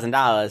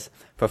 $1,000,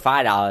 for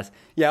 $5,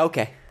 yeah,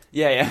 okay.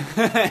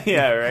 Yeah,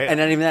 yeah, right. And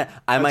not even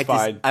that. I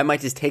That's might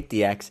just take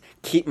the X,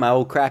 keep my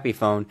old crappy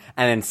phone,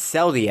 and then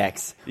sell the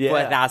X for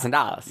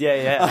 $1,000.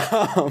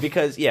 Yeah.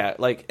 Because,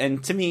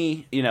 and to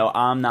me,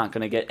 I'm not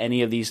going to get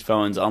any of these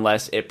phones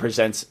unless it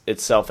presents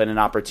itself in an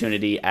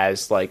opportunity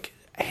as,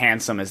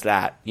 handsome as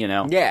that,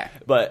 Yeah.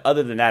 But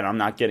other than that, I'm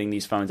not getting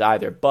these phones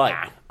either. But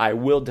I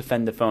will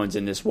defend the phones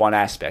in this one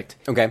aspect.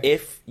 Okay.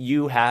 If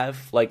you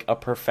have, a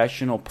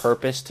professional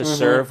purpose to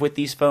serve with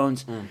these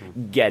phones,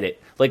 get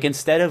it.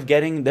 Instead of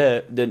getting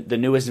the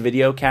newest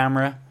video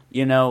camera,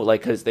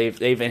 because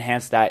they've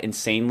enhanced that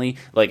insanely,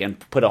 and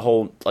put a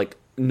whole,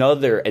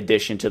 another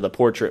addition to the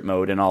portrait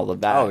mode and all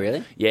of that. Oh,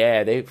 really?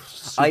 Yeah, they've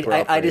super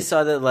I just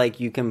saw that,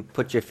 you can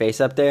put your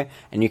face up there,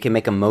 and you can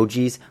make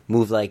emojis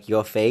move,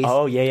 your face.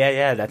 Oh,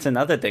 yeah. That's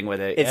another thing with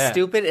it. It's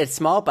stupid, it's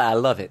small, but I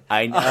love it.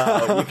 I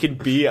know. You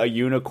could be a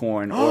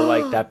unicorn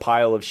or, that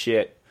pile of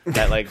shit.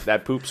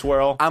 That poop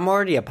swirl. I'm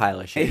already a pile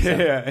of shit. So.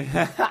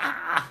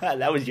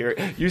 That was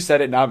you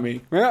said it, not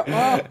me. Yeah,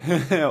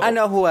 well, I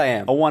know who I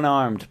am. A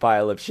one-armed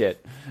pile of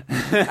shit.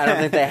 I don't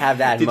think they have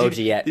that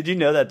emoji yet. Did you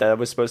know that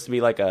was supposed to be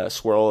a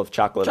swirl of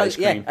chocolate ice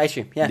cream? Yeah, ice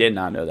cream. Yeah. Did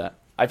not know that.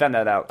 I found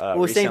that out well,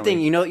 recently. same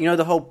thing. You know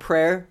the whole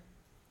prayer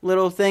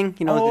little thing? With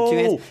the two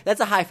hands?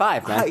 That's a high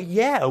five, man.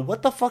 Yeah,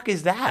 what the fuck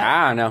is that?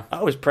 I don't know.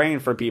 I was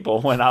praying for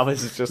people when I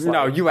was just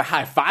No, you were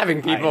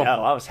high-fiving people. I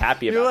know, I was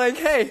happy about it.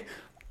 You're hey,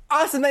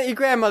 awesome that your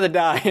grandmother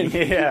died.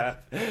 Yeah,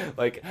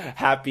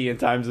 happy in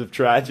times of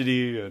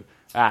tragedy. And,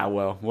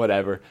 well,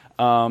 whatever.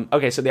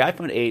 Okay, so the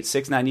iPhone 8,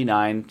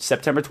 $699,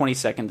 September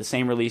 22nd, the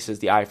same release as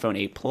the iPhone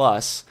 8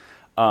 Plus.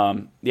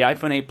 The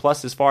iPhone 8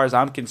 Plus, as far as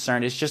I'm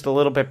concerned, is just a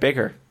little bit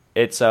bigger.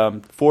 It's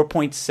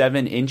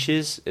 4.7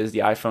 inches is the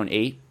iPhone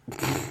 8.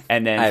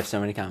 And then I have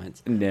so many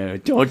comments. No,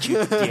 don't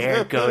you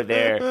dare go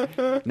there.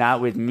 Not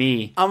with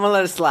me. I'm gonna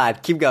let it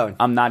slide. Keep going.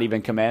 I'm not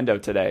even commando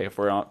today if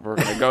we're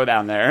gonna go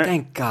down there.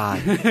 Thank God.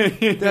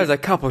 There's a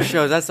couple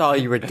shows. That's all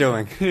you were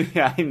doing.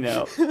 Yeah, I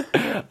know.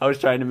 I was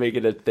trying to make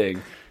it a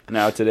thing.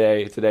 Now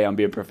today I'm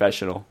being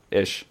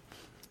professional-ish.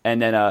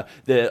 And then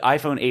the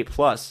iPhone 8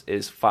 Plus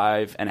is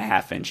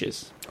 5.5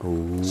 inches.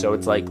 Ooh. So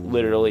it's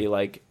literally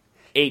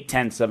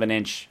 0.8 of an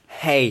inch.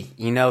 Hey,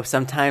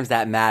 sometimes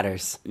that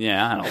matters.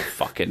 Yeah, I don't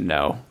fucking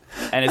know.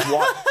 And it's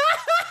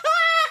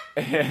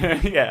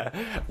yeah.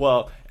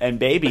 Well, and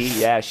baby,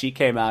 she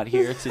came out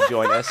here to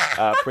join us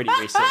pretty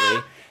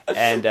recently.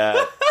 And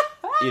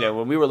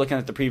when we were looking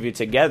at the preview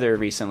together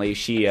recently,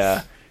 she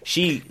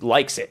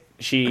likes it.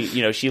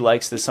 She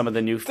likes some of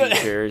the new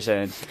features,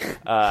 and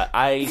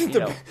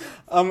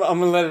I'm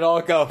gonna let it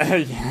all go.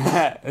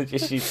 Yeah,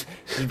 she's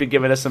been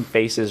giving us some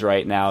faces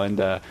right now, and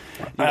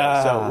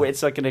so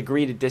it's an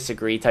agree to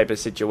disagree type of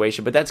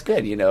situation, but that's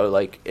good.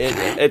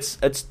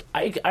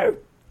 I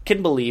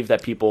can believe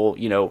that people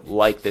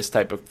like this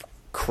type of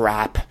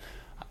crap.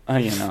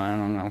 I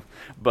don't know,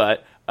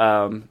 but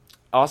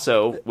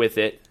also with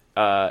it.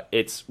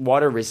 It's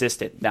water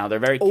resistant. Now they're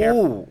very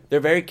careful.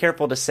 They're very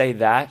careful to say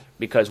that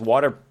because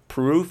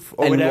waterproof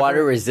or whatever.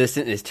 Water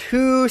resistant is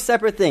two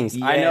separate things.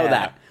 Yeah. I know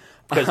that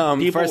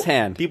because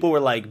firsthand. People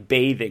were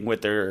bathing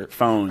with their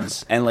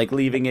phones and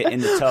leaving it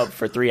in the tub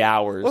for 3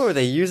 hours. Oh, are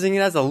they using it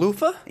as a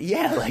loofah?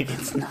 Yeah,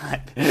 it's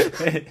not.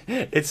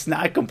 It's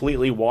not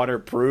completely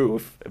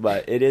waterproof,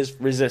 but it is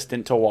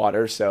resistant to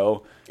water.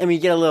 So you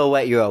get a little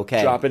wet, you're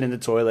okay. Drop it in the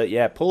toilet.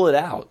 Yeah, pull it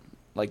out.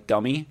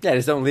 Dummy. Yeah,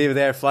 just don't leave it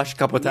there, flush a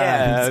couple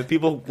times. Yeah,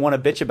 people want to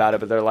bitch about it,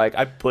 but they're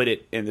I put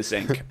it in the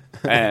sink.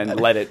 and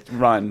let it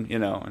run,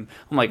 and I'm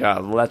like,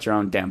 oh, well, that's your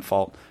own damn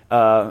fault.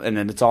 And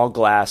then it's all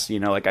glass,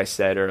 like I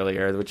said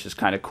earlier, which is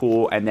kind of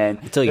cool. And then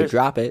until you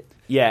drop it.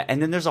 Yeah,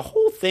 and then there's a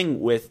whole thing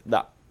with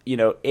the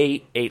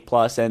 8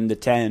 Plus, and the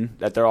 10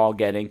 that they're all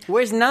getting.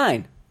 Where's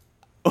 9?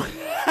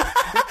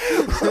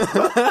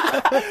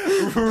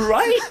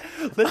 Right?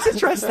 Let's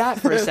address that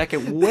for a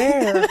second.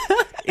 Where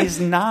is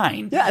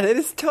 9? Yeah, they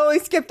just totally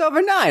skipped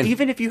over 9.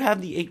 Even if you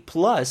have the 8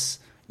 Plus,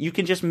 you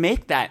can just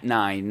make that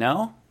 9,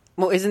 no?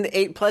 Well, isn't the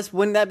 8 Plus,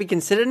 wouldn't that be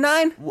considered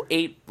 9? Well,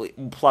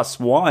 8 plus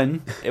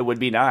 1, it would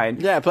be 9.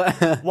 Yeah,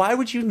 but... Why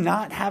would you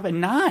not have a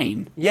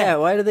 9? Yeah,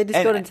 why do they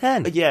just go to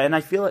 10? Yeah, and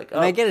I feel like...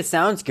 I get it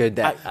sounds good,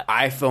 that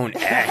iPhone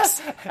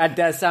X. That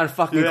does sound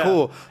fucking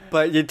cool,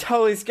 but you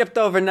totally skipped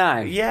over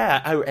 9.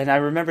 Yeah, I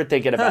remember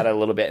thinking about it a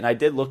little bit, and I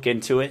did look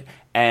into it,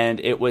 and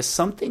it was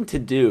something to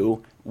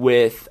do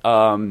with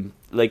their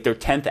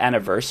 10th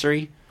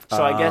anniversary.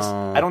 So I guess,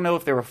 I don't know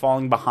if they were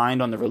falling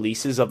behind on the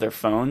releases of their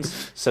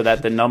phones so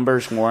that the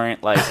numbers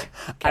weren't like...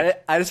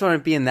 I just want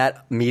to be in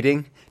that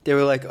meeting. They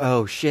were like,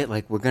 oh shit,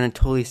 like we're going to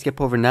totally skip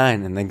over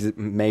 9. And the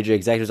major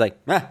executive was like,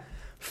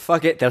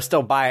 fuck it, they'll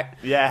still buy it.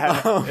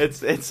 Yeah,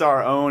 it's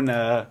our own...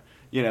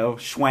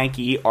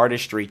 schwanky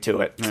artistry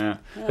to it.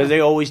 Because they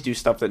always do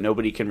stuff that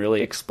nobody can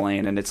really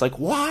explain, and it's like,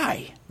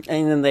 why?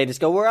 And then they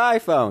just go, we're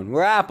iPhone,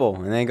 we're Apple.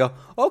 And they go,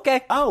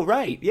 okay. Oh,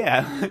 right,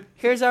 yeah.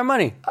 Here's our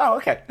money. Oh,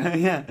 okay.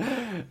 Yeah.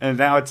 And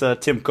now it's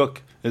Tim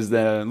Cook is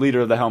the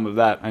leader of the helm of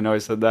that. I know I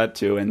said that,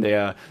 too. And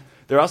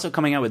they're also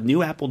coming out with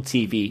new Apple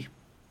TV.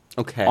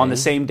 Okay. On the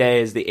same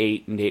day as the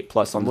 8 and 8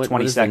 Plus on the 22nd.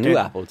 What is the new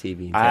Apple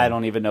TV? I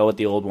don't even know what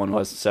the old one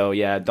was. So,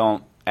 yeah,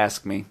 don't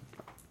ask me.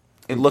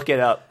 And look it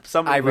up.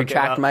 I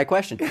retract my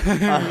question.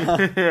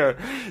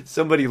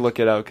 Somebody look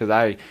it up because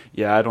I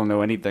don't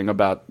know anything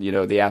about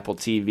the Apple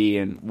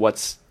TV and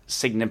what's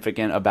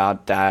significant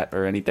about that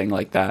or anything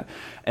like that.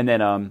 And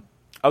then and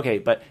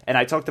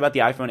I talked about the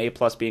iPhone 8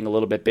 Plus being a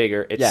little bit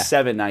bigger. It's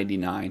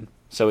 $799,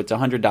 so it's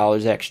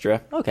 $100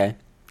 extra. Okay,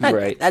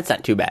 right. That's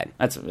not too bad.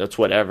 That's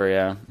whatever.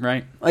 Yeah,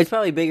 right. Well, it's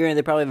probably bigger, and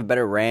they probably have a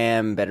better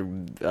RAM, better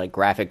like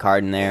graphic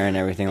card in there, and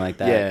everything like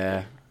that.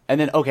 Yeah. And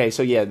then,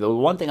 the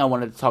one thing I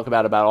wanted to talk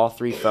about all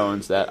three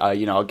phones that, I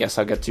guess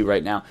I'll get to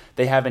right now,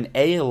 they have an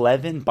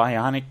A11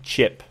 Bionic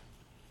chip.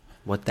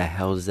 What the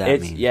hell does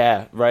that mean?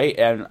 Yeah, right?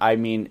 And, I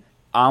mean,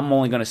 I'm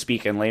only going to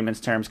speak in layman's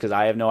terms because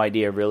I have no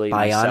idea really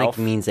Bionic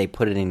means they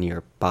put it in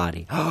your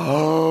body.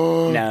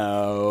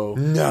 No.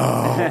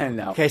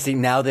 No. Okay, see,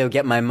 now they'll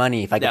get my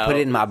money. If I can put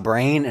it in my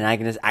brain and I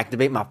can just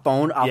activate my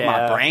phone off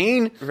my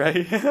brain.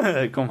 Right?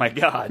 Like, oh, my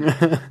God.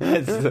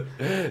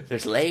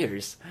 There's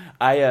layers.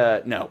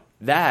 No.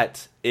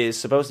 That is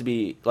supposed to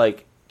be,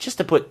 like, just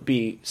to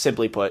be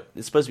simply put,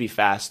 it's supposed to be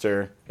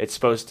faster. It's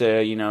supposed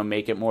to,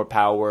 make it more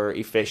power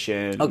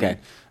efficient. Okay.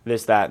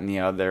 This, that, and the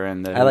other.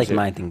 And I like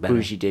my thing better.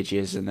 Bougie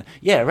digits.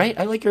 Yeah, right?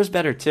 I like yours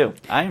better, too.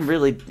 I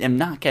really am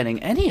not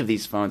getting any of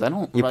these phones. I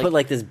don't You put,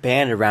 like, this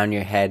band around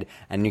your head,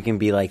 and you can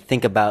be, like,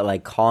 think about,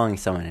 like, calling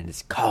someone, and it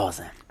just calls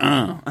them.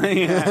 But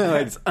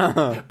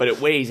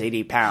it weighs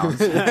 80 pounds.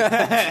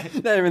 Not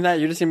even that.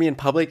 You're just going to be in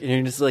public, and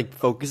you're just, like,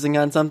 focusing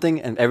on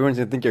something, and everyone's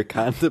going to think you're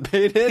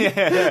constipated.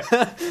 Yeah.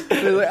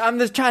 Like, I'm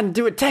just trying to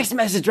do a text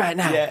message right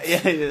now.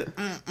 Yeah.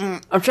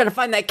 I'm trying to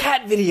find that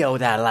cat video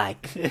that I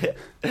like.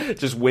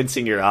 Just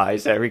wincing your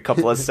eyes every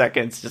couple of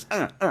seconds. Just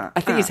I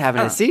think he's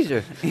having a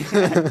seizure.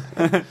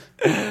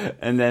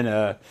 And then,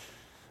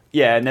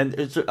 and then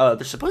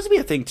there's supposed to be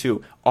a thing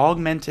too,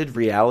 augmented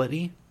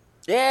reality.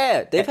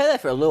 Yeah, they've had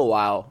that for a little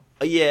while.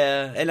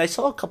 Yeah, and I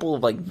saw a couple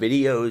of like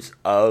videos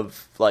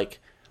of like,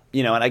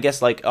 and I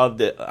guess like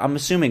I'm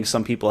assuming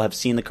some people have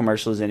seen the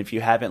commercials, and if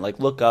you haven't, like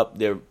look up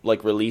their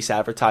like release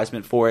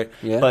advertisement for it.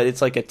 Yeah. But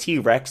it's like a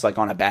T-Rex like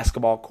on a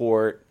basketball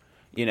court.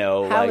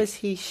 How is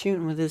he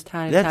shooting with his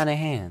tiny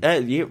hands?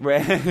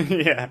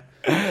 Yeah,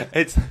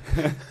 it's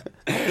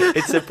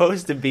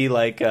supposed to be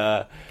like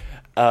well,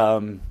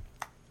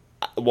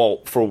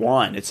 for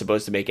one, it's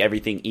supposed to make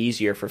everything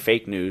easier for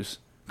fake news.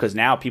 Because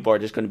now people are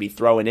just going to be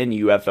throwing in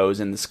UFOs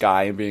in the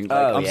sky and being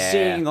like, I'm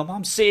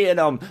seeing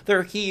them,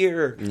 they're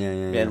here. Yeah.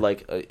 And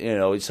like,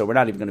 so we're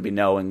not even going to be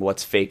knowing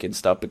what's fake and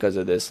stuff because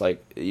of this,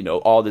 like,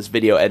 all this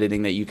video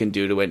editing that you can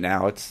do to it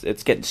now.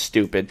 It's getting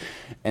stupid.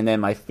 And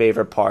then my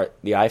favorite part,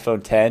 the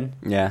iPhone 10,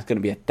 it's going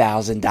to be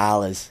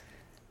 $1,000.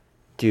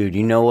 Dude,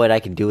 you know what I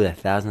can do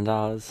with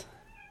 $1,000?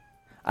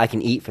 I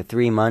can eat for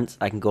 3 months.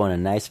 I can go on a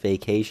nice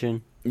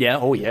vacation. Yeah,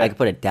 oh yeah. I could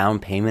put a down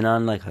payment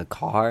on like a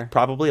car.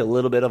 Probably a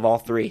little bit of all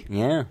three.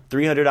 Yeah.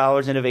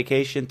 $300 in a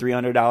vacation,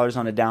 $300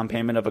 on a down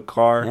payment of a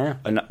car,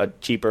 a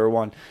cheaper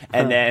one,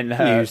 and then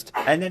used,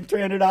 and then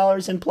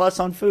 $300 in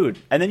plus on food,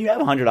 and then you have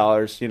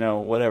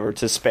 $100, whatever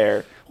to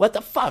spare. What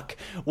the fuck?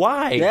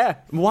 Why? Yeah.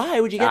 Why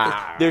would you get this?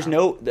 There's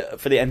no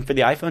for the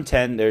iPhone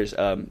 10. There's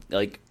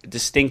like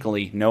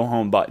distinctly no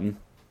home button.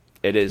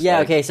 It is.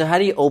 Yeah. Okay. So how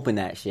do you open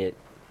that shit?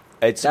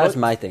 That was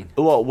my thing.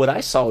 Well, what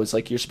I saw was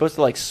like you're supposed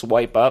to like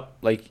swipe up,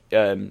 like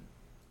you're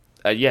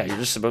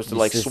just supposed to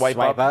like swipe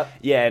up.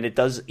 Yeah, and it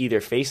does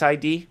either Face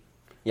ID,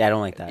 Yeah, I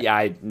don't like that.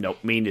 Yeah,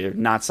 me neither.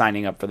 Not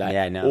signing up for that.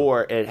 Yeah, I know.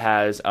 Or it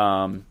has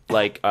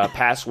like a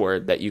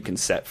password that you can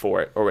set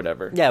for it or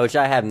whatever. Yeah, which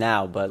I have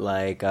now, but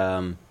like,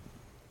 yeah,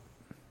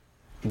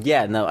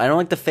 no, I don't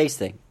like the face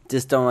thing.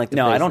 Just don't like the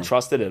face No, I don't thing.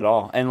 trust it at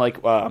all. And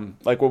like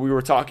what we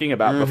were talking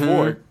about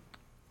before,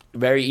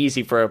 very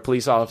easy for a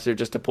police officer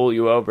just to pull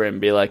you over and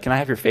be like, "Can I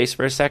have your face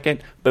for a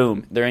second?"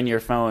 Boom, they're in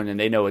your phone and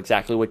they know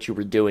exactly what you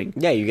were doing.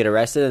 Yeah, you get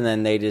arrested and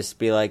then they just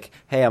be like,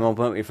 "Hey, I'm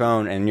opening up your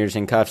phone," and you're just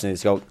in cuffs, and they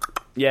just go,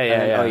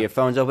 Yeah. "Oh, your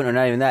phone's open," or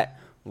not even that.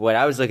 What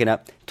I was looking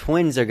up,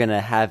 twins are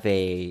gonna have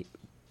a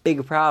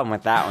big problem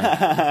with that one.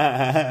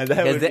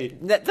 That would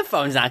Because the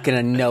phone's not going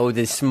to know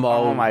the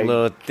small Oh my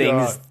little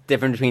things God.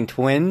 different between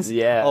twins.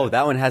 Yeah. Oh,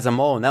 that one has a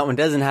mole and that one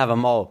doesn't have a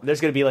mole. There's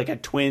going to be like a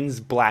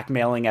twins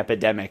blackmailing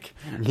epidemic.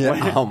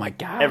 Yeah. Oh, my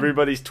God.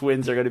 Everybody's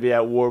twins are going to be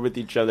at war with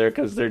each other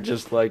because they're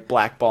just like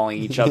blackballing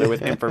each other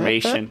with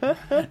information.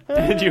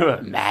 Could you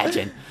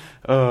imagine?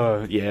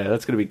 Yeah,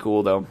 that's going to be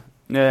cool though.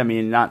 Yeah, I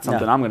mean, not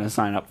something I'm going to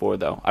sign up for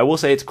though. I will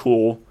say it's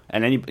cool.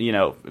 And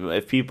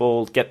if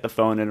people get the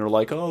phone and are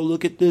like, "Oh,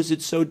 look at this,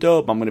 it's so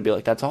dope," I'm gonna be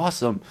like, "That's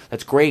awesome,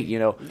 that's great,"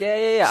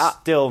 Yeah.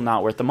 Still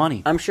not worth the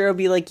money. I'm sure it'll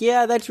be like,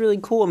 yeah, that's really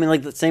cool. I mean,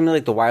 like the same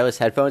like the wireless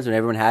headphones when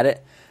everyone had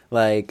it.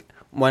 Like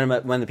one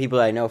of the people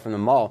I know from the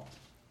mall,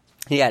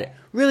 he had it.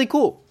 Really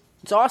cool.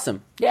 It's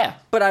awesome. Yeah,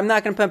 But I'm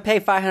not going to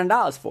pay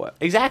 $500 for it.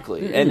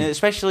 exactly. And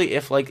especially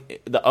if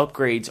like the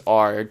upgrades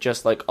are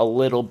just like a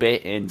little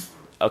bit in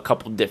a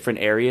couple different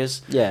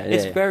areas.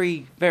 It's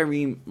very,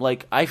 very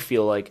like I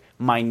feel like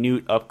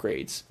minute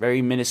upgrades,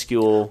 very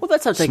minuscule. Well,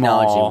 that's how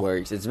technology small.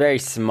 works. It's very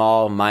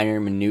small, minor,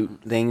 minute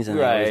things, and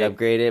they always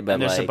upgrade it. But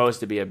and they're like,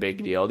 supposed to be a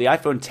big deal. The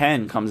iPhone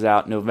 10 comes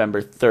out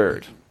November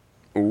 3rd.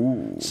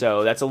 ooh,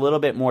 So that's a little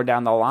bit more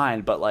down the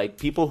line. But like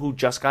people who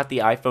just got the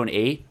iPhone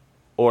 8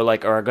 or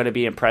like are going to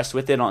be impressed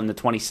with it on the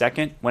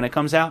 22nd when it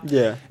comes out,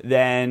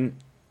 then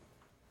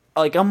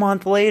like a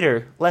month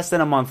later, less than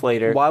a month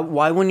later, why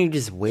wouldn't you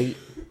just wait?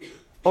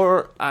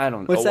 or I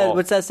don't know. What's that?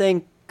 What's that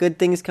saying? Good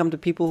things come to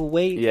people who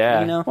wait.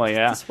 Yeah, you know. well,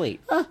 yeah. Just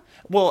wait.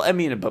 Well, I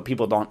mean, but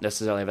people don't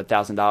necessarily have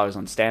 $1,000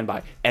 on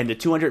standby, and the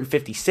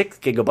 256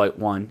 gigabyte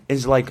one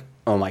is like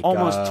Oh my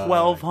almost God.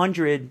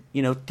 1,200.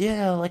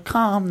 Yeah, like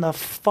come the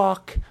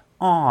fuck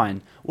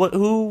on. What?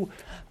 Who?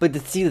 But the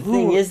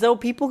thing is, though,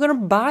 people are gonna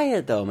buy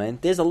it, though, man.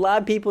 There's a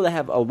lot of people that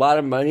have a lot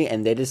of money,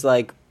 and they just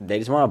want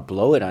to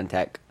blow it on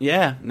tech.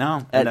 Yeah,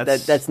 no, and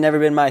That's never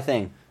been my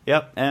thing.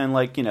 Yep, and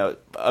like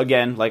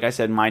again, like I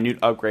said,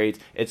 minute upgrades.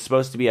 It's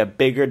supposed to be a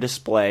bigger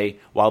display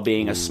while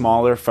being a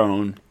smaller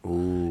phone.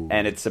 Ooh.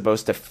 And it's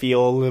supposed to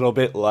feel a little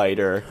bit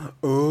lighter.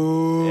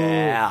 Ooh.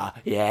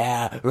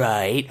 Yeah,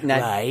 right.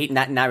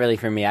 Not really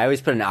for me. I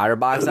always put an outer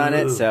box on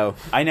it, so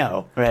I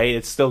know, right?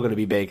 It's still going to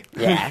be big.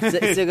 yeah,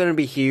 it's still gonna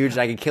be huge.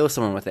 I could kill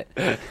someone with it.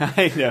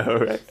 I know,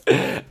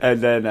 right?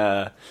 And then,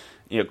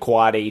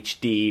 quad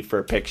HD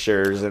for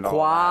pictures and all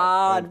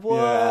Quad, that. what?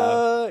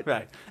 Yeah,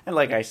 right. And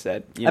like I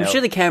said, I'm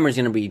sure the camera's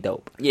gonna be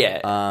dope.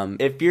 Yeah.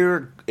 If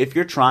you're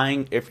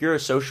a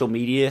social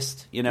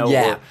mediaist,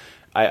 Yeah. or,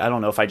 I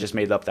don't know if I just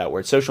made up that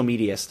word, social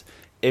mediaist.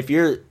 If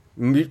you're,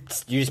 You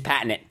just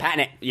patent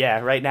it. yeah,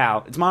 right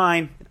now, it's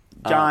mine.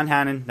 John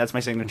Hannon, that's my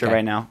signature okay.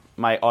 right now.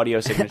 My audio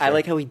signature. I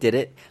like how he did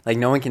it. Like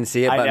no one can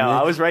see it. I but know, me,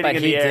 I was writing but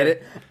in he the air.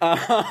 did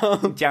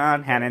it.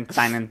 John Hannon,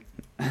 signing.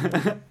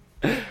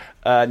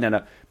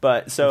 No.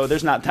 But so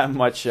there's not that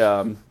much.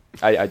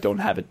 I don't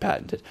have it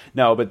patented.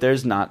 No, but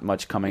there's not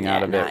much coming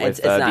out of it with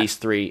it's not. these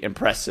three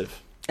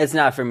impressive. It's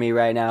not for me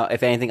right now.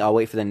 If anything, I'll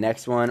wait for the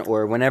next one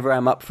or whenever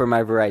I'm up for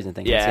my Verizon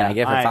thing. Yeah, I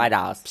get it for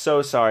 $5.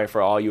 So sorry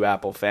for all you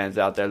Apple fans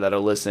out there that are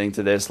listening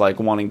to this, like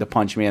wanting to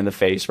punch me in the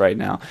face right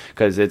now,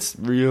 because it's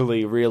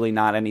really, really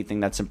not anything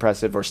that's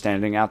impressive or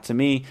standing out to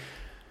me.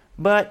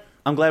 But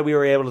I'm glad we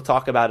were able to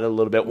talk about it a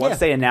little bit. Once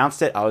they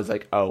announced it, I was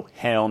like, "Oh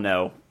hell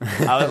no!"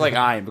 I was like,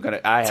 I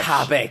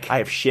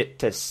have shit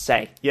to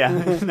say.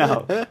 Yeah,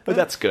 no, but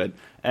that's good.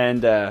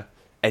 And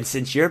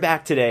since you're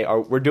back today,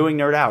 we're doing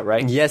Nerd Out,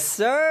 right? Yes,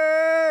 sir.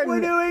 We're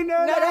doing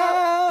Nerd Nerd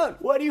Out.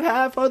 Out. What do you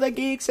have for the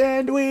geeks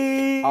and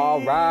dweebs? All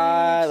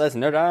right, let's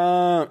nerd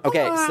out.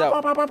 Okay,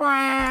 so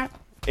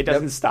it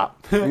doesn't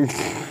stop.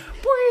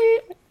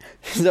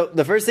 So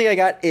the first thing I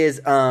got is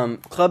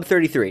Club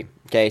 33.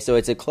 Okay, so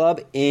it's a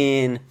club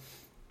in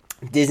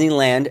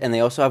Disneyland, and they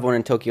also have one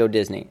in Tokyo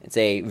Disney. It's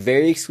a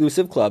very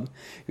exclusive club.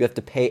 You have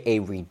to pay a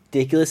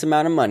ridiculous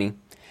amount of money,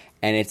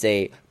 and it's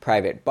a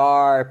private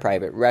bar,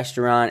 private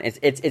restaurant.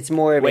 It's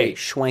more of a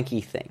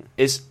schwanky thing.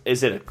 Is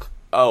it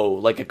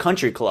like a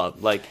country club?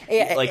 Like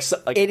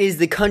it is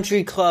the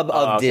country club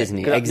of okay.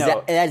 Disney.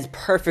 No. That's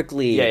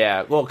perfectly.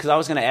 Yeah. Well, because I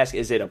was going to ask,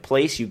 is it a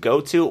place you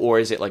go to, or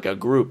is it like a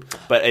group?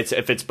 But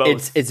if it's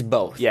both, it's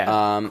both.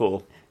 Yeah,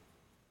 cool.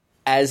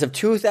 As of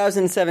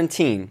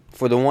 2017,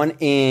 for the one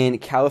in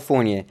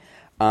California,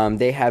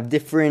 they have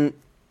different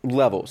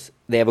levels.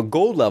 They have a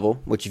gold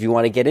level, which if you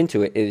want to get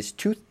into it, is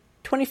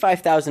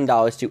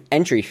 $25,000 to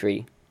entry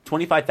fee.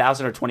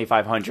 25,000 or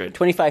 2,500?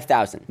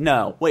 25,000.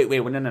 No, wait,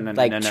 no.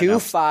 Like no.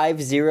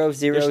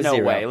 25000. There's no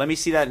way. Let me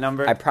see that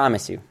number. I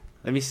promise you.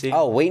 Let me see.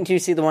 Oh, wait until you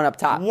see the one up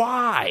top.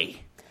 Why?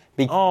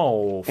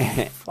 Oh,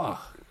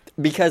 fuck.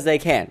 Because they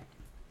can.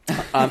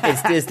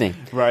 It's Disney.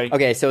 Right.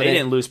 Okay, so they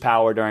didn't lose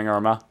power during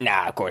Irma.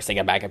 Nah, of course, they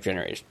got backup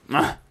generators.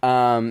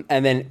 And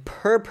then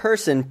per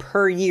person,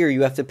 per year,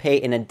 you have to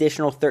pay an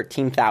additional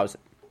 $13,000.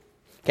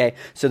 Okay,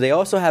 so they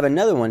also have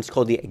another one. It's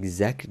called the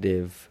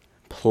Executive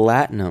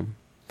Platinum.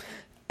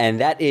 And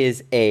that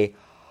is a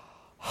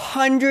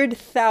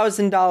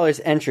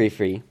 $100,000 entry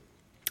fee.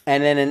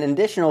 And then an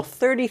additional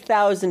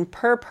 $30,000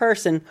 per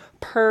person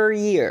per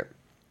year.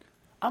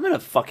 I'm going to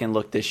fucking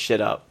look this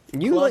shit up.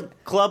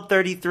 Club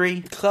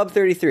 33? Club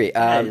 33.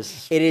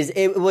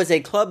 It was a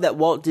club that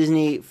Walt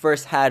Disney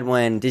first had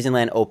when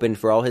Disneyland opened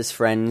for all his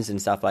friends and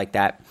stuff like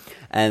that.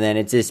 And then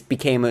it just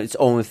became its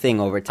own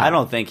thing over time. I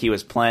don't think he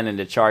was planning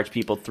to charge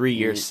people 3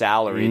 years'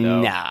 salary,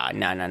 though.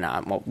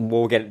 No.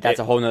 We'll get that's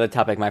a whole nother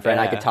topic, my friend.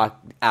 Yeah. I could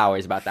talk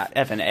hours about that.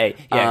 F and A. Yeah,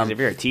 because if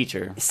you're a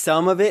teacher.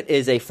 Some of it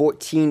is a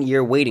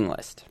 14-year waiting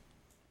list.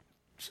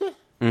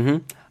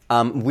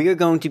 We're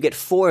going to get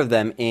 4 of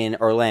them in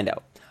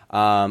Orlando.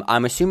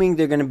 I'm assuming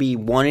they're going to be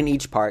 1 in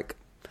each park.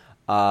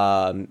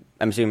 I'm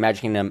assuming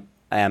Magic Kingdom,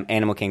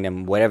 Animal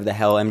Kingdom, whatever the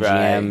hell, MGM,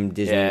 Right.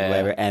 Disney, Yeah.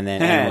 whatever, and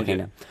then Animal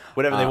Kingdom.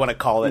 Whatever they want to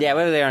call it. Yeah,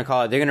 whatever they want to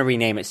call it. They're going to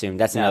rename it soon.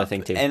 That's another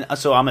thing, too. And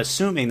so I'm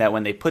assuming that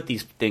when they put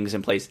these things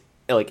in place,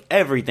 like,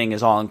 everything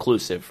is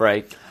all-inclusive,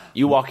 right?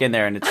 You walk in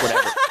there and it's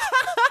whatever.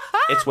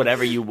 It's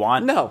whatever you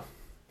want. No.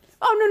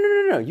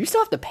 Oh, no. You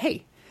still have to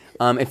pay.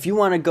 If you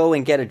want to go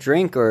and get a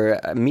drink or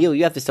a meal,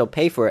 you have to still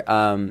pay for it.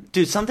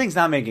 Dude, something's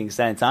not making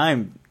sense.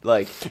 I'm,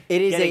 like,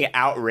 getting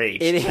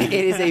outraged. It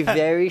is a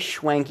very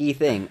schwanky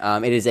thing.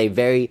 It is a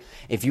very...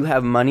 If you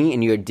have money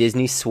and you're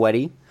Disney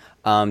sweaty,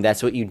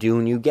 that's what you do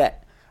and you get.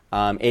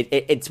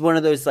 It's one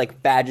of those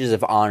like badges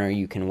of honor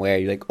you can wear.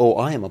 You're like, oh,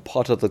 I am a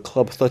part of the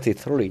Club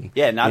 33.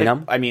 Yeah, not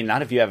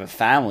if you have a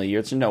family.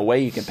 There's no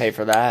way you can pay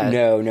for that.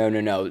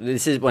 No.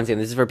 This is one thing.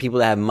 This is for people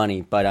that have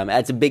money, but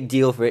it's a big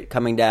deal for it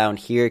coming down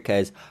here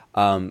because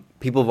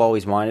people have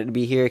always wanted to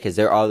be here because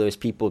there are those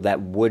people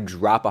that would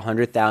drop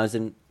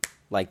 $100,000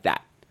 like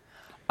that.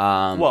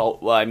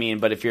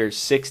 But if you're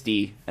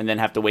 60 and then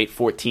have to wait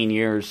 14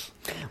 years...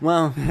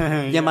 Well,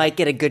 you might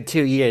get a good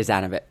 2 years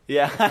out of it.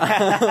 Yeah.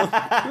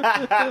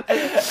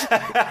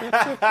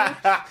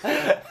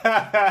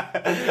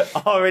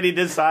 Already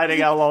deciding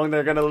how long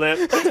they're going to live.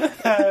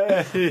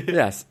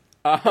 Yes.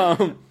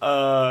 Oh,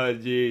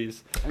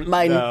 jeez.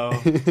 No.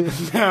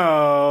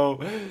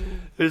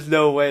 There's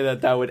no way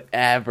that would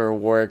ever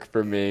work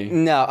for me.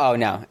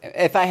 No.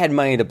 If I had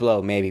money to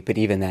blow, maybe. But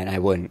even then, I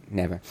wouldn't.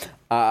 Never.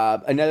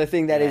 Another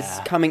thing that is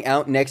coming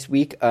out next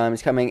week,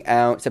 is coming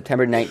out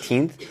September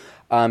 19th,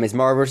 is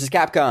Marvel vs.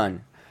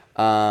 Capcom.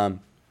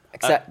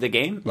 The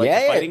game? Like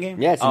the fighting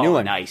game? Yeah, it's a new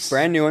one. Nice.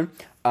 Brand new one.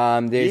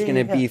 There's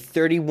going to be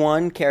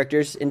 31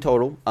 characters in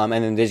total, and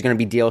then there's going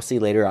to be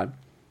DLC later on.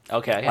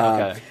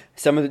 Okay.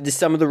 Some of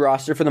the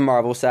roster for the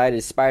Marvel side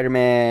is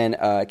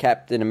Spider-Man,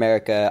 Captain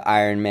America,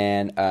 Iron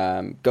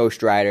Man,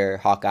 Ghost Rider,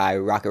 Hawkeye,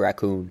 Rocket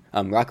Raccoon.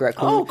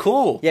 Oh,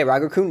 cool. Yeah,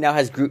 Rocket Raccoon now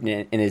has Groot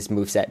in his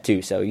moveset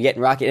too, so you're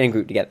getting Rocket and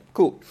Groot together.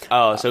 Cool.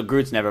 Oh, so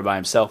Groot's never by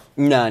himself?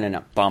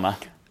 No. Bummer.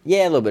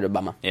 Yeah, a little bit of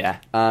bummer. Yeah.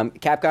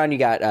 Capcom, you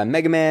got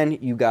Mega Man,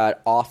 you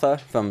got Arthur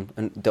from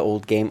the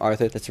old game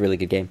Arthur. That's a really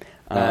good game.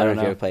 I don't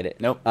know if you ever played it.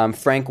 Nope.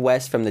 Frank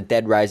West from the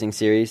Dead Rising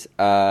series.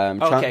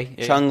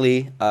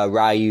 Chun-Li,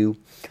 Ryu,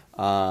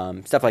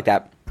 stuff like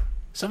that.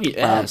 Some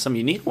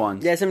unique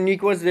ones. Yeah, some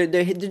unique ones.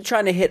 They're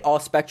trying to hit all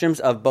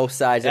spectrums of both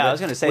sides. Yeah, of it, I was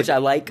going to say, which I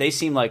like. They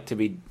seem like to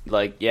be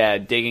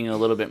digging a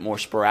little bit more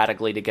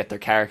sporadically to get their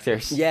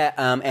characters. Yeah,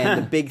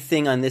 and the big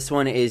thing on this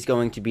one is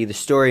going to be the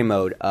story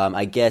mode.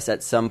 I guess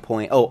at some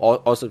point. Oh,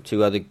 also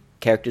 2 other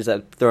characters that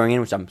I'm throwing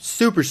in, which I'm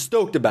super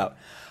stoked about.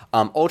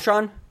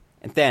 Ultron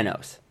and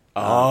Thanos.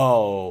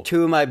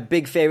 2 of my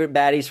big favorite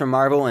baddies from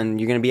Marvel,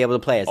 and you're going to be able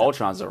to play as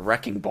Ultron's a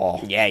wrecking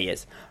ball. Yeah, he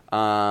is.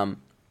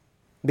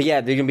 But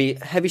yeah, they're going to be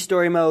heavy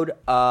story mode.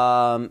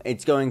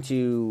 It's going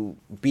to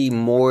be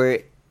more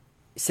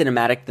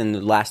cinematic than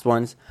the last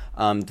ones.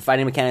 The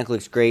fighting mechanic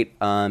looks great.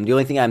 The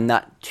only thing I'm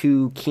not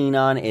too keen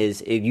on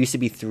is it used to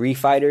be 3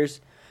 fighters.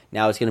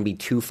 Now it's going to be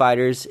 2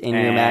 fighters in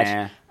your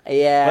match.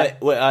 Yeah.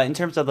 But in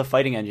terms of the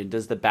fighting engine,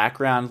 does the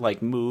background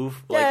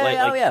move?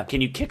 Yeah.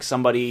 Can you kick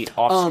somebody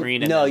off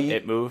screen and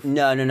it move?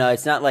 No.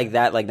 It's not like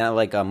that. Not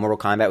like Mortal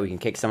Kombat where you can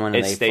kick someone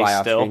and they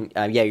fly still? off screen.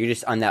 Yeah, you're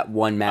just on that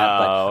one map.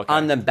 But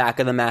on the back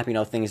of the map,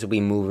 things will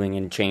be moving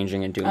and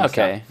changing and doing stuff.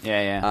 Okay.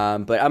 Yeah.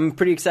 But I'm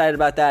pretty excited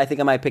about that. I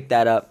think I might pick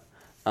that up.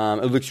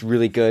 It looks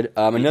really good.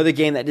 Another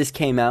game that just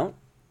came out,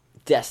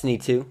 Destiny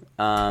 2.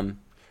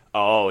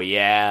 Oh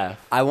yeah.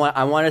 I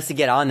want us to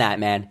get on that,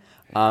 man.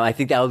 I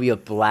think that would be a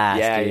blast.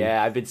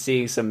 Yeah. I've been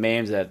seeing some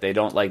memes that they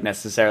don't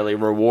necessarily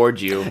reward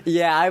you.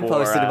 Yeah, I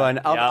posted one.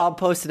 I'll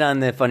post it on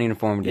the Funny and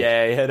Informative.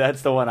 Yeah,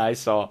 that's the one I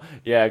saw.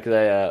 Yeah,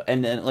 because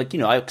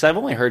because I've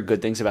only heard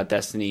good things about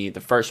Destiny,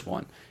 the first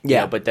one.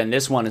 Yeah, but then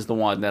this one is the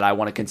one that I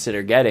want to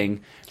consider getting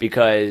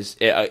because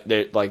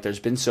there's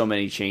been so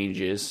many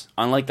changes.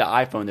 Unlike the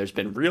iPhone, there's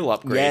been real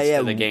upgrades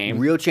to the game.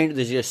 Real changes.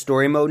 There's just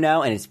story mode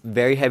now, and it's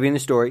very heavy in the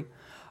story.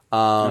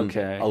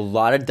 Okay. A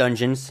lot of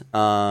dungeons,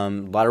 a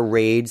lot of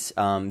raids.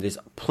 There's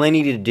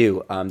plenty to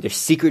do. There's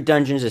secret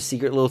dungeons, there's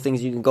secret little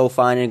things you can go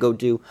find and go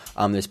do.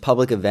 There's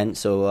public events,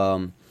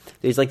 so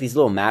there's like these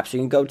little maps you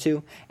can go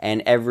to,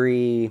 and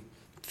every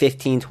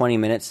 15, 20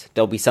 minutes,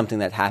 there'll be something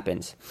that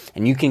happens.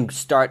 And you can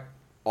start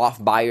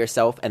off by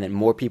yourself, and then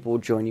more people will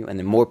join you, and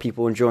then more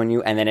people will join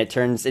you, and then it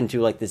turns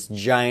into like this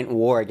giant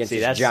war against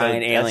this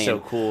giant alien. That's so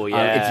cool,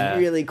 yeah. It's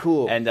really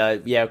cool. And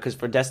because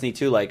for Destiny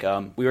 2, like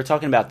we were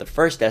talking about the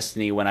first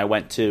Destiny when I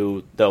went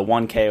to the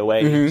 1K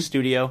away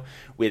studio,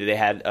 where they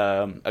had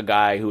a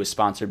guy who was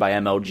sponsored by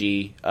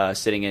MLG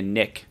sitting in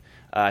Nick.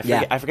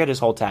 I forget his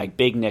whole tag.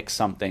 Big Nick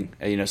something.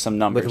 Some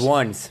numbers. With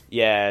ones.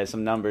 Yeah,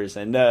 some numbers.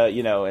 And,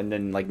 and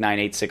then like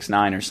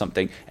 9869 or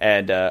something.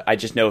 And I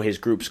just know his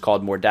group's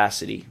called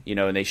Mordacity,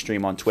 and they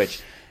stream on Twitch.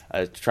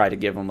 Try to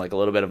give them like a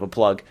little bit of a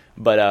plug.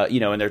 But,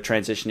 and they're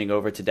transitioning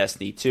over to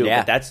Destiny 2.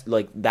 Yeah.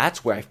 But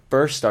that's where I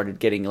first started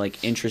getting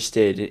like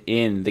interested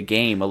in the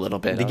game a little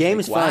bit. The game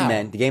is fun,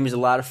 man. The game is a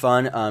lot of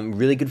fun.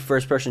 Really good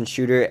first-person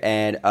shooter,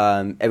 and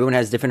everyone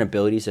has different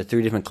abilities. So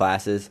 3 different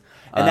classes.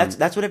 And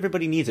that's what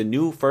everybody needs, a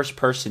new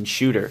first-person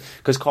shooter.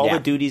 Because Call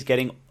of Duty's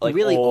getting like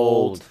really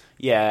old.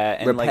 Yeah.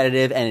 And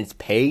repetitive, and it's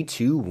pay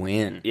to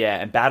win. Yeah,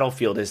 and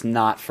Battlefield is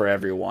not for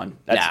everyone.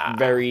 That's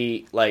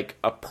very like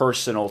a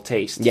personal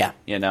taste. Yeah.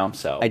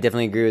 So I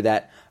definitely agree with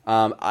that.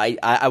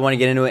 I want to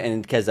get into it,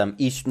 and because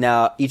each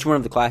one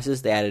of the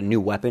classes, they added a new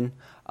weapon.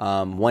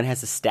 One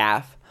has a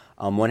staff.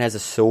 One has a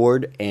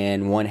sword,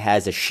 and one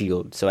has a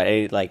shield.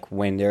 So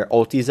when their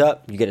ulti's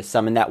up, you get to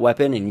summon that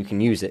weapon, and you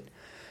can use it.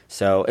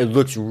 So it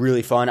looks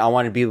really fun. I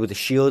want to be with a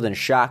shield and a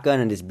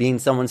shotgun and just be in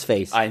someone's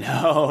face. I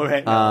know,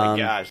 right? Oh my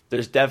gosh.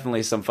 There's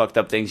definitely some fucked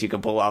up things you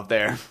can pull off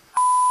there.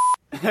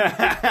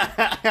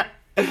 Yeah.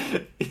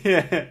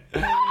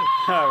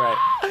 All right.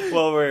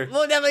 Well,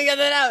 we'll definitely get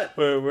that out.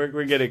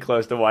 We're getting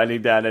close to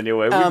winding down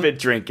anyway. We've been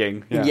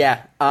drinking.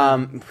 Yeah.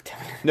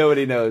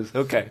 Nobody knows.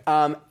 Okay.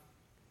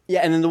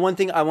 Yeah, and then the one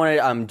thing I want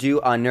to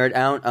do on Nerd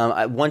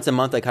Out, once a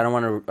month I kind of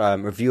want to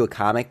review a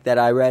comic that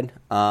I read.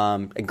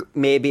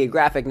 Maybe a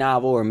graphic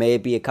novel, or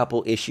maybe a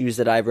couple issues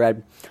that I've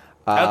read.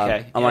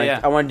 Okay.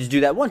 I wanted to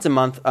do that once a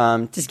month.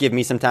 Just give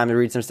me some time to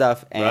read some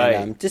stuff,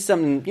 and just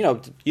something, You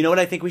know what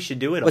I think we should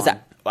do it What's on?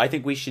 that? I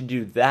think we should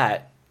do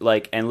that.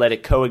 And let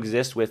it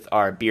coexist with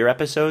our beer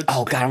episodes.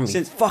 Oh God, I'm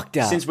fucked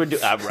up. Since we're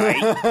doing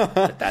right,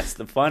 but that's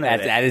the fun of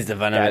it. That is the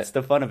fun of it. That's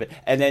the fun of it.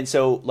 And then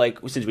since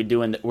we're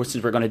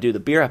going to do the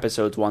beer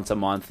episodes once a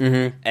month,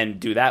 and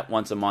do that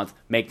once a month,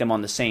 make them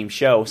on the same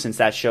show, since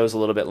that show's a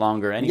little bit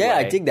longer anyway. Yeah,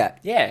 I dig that.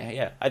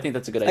 Yeah, I think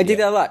that's a good idea. I dig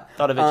that a lot.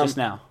 Thought of it just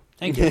now.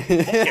 Thank you.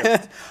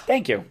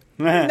 Thank you.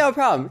 No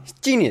problem. It's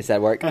genius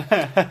at work.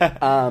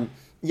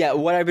 Yeah,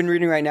 what I've been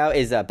reading right now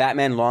is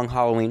Batman Long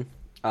Halloween.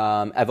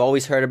 I've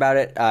always heard about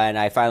it, and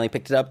I finally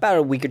picked it up about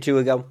a week or two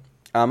ago.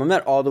 I'm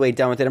not all the way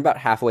done with it. I'm about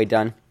halfway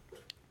done.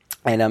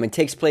 And it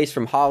takes place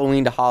from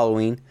Halloween to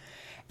Halloween.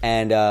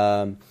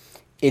 And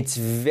it's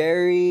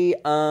very...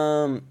 it's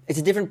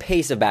a different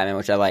pace of Batman,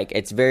 which I like.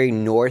 It's very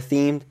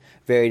noir-themed,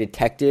 very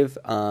detective.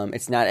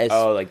 It's not as...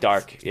 Oh, like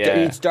dark. Yeah.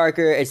 It's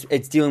darker.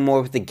 It's dealing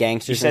more with the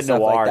gangsters and stuff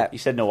noir. like that. You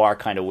said noir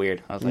kind of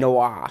weird. I was like,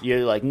 noir.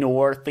 You're like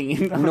noir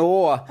themed?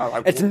 Noir.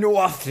 Like, it's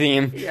noir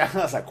themed. Yeah, I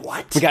was like,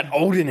 what? We got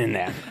Odin in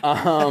there.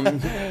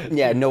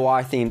 Yeah,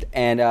 noir themed.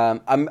 And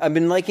I've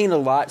been liking it a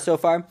lot so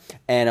far.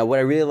 And what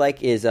I really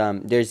like is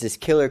there's this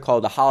killer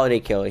called the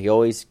Holiday Killer. He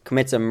always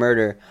commits a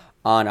murder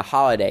on a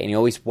holiday, and he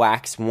always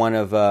whacks one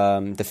of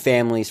the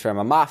families from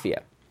a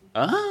mafia.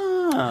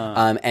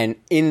 And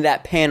in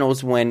that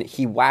panels, when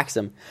he whacks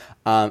them,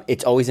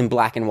 it's always in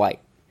black and white.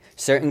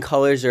 Certain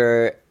colors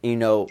are,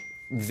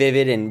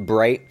 vivid and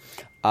bright.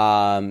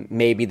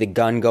 Maybe the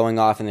gun going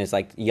off and there's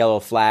like yellow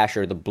flash,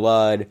 or the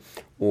blood,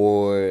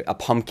 or a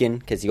pumpkin,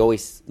 because he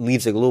always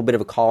leaves a little bit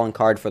of a calling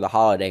card for the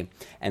holiday,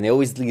 and they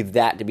always leave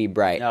that to be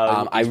bright.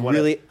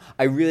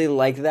 I really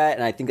like that,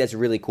 and I think that's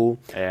really cool.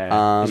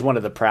 Yeah, he's one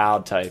of the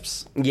proud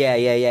types.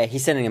 Yeah.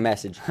 He's sending a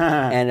message.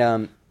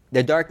 And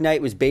The Dark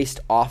Knight was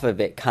based off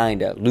of it,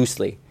 kind of,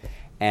 loosely.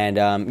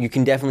 And you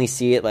can definitely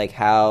see it, like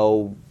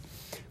how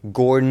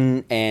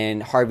Gordon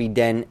and Harvey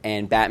Dent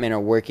and Batman are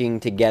working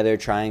together,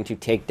 trying to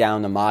take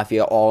down the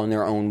mafia, all in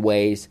their own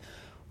ways.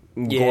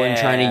 Yeah. Gordon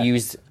trying to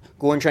use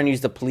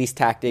the police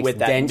tactics,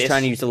 Dent's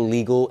trying to use the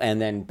legal, and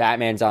then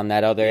Batman's on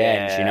that other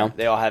edge,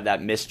 They all have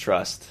that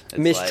mistrust.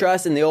 And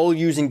they're all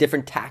using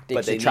different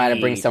tactics to try to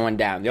bring someone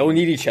down. They all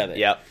need each other.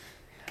 Yep.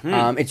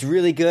 It's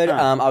really good.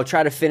 I'll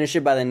try to finish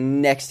it by the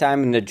next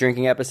time in the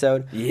drinking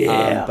episode.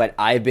 Yeah. But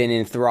I've been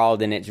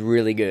enthralled, and it's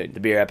really good. The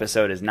beer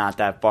episode is not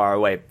that far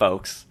away,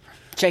 folks.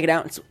 Check it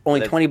out. It's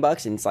only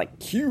 $20, and it's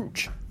like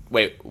huge.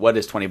 Wait, what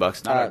is $20?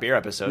 Not our beer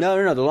episode.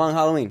 No, the Long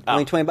Halloween.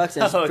 Only $20,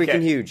 and it's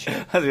freaking huge.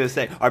 I was going to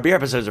say, our beer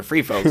episodes are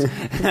free, folks.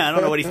 I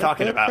don't know what he's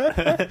talking about.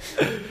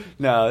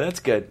 No, that's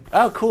good.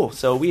 Oh, cool.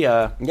 So we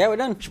we're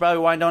done. should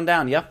probably wind on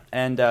down, yep.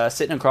 And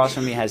sitting across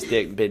from me has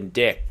Dick.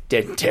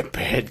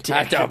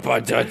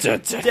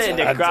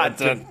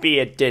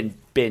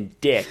 been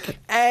Dick.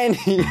 And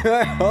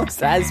your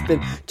host has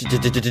been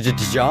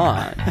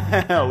John.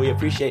 We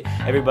appreciate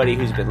everybody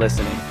who's been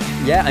listening.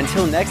 Yeah,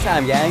 until next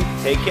time, gang.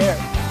 Take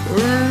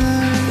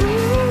care.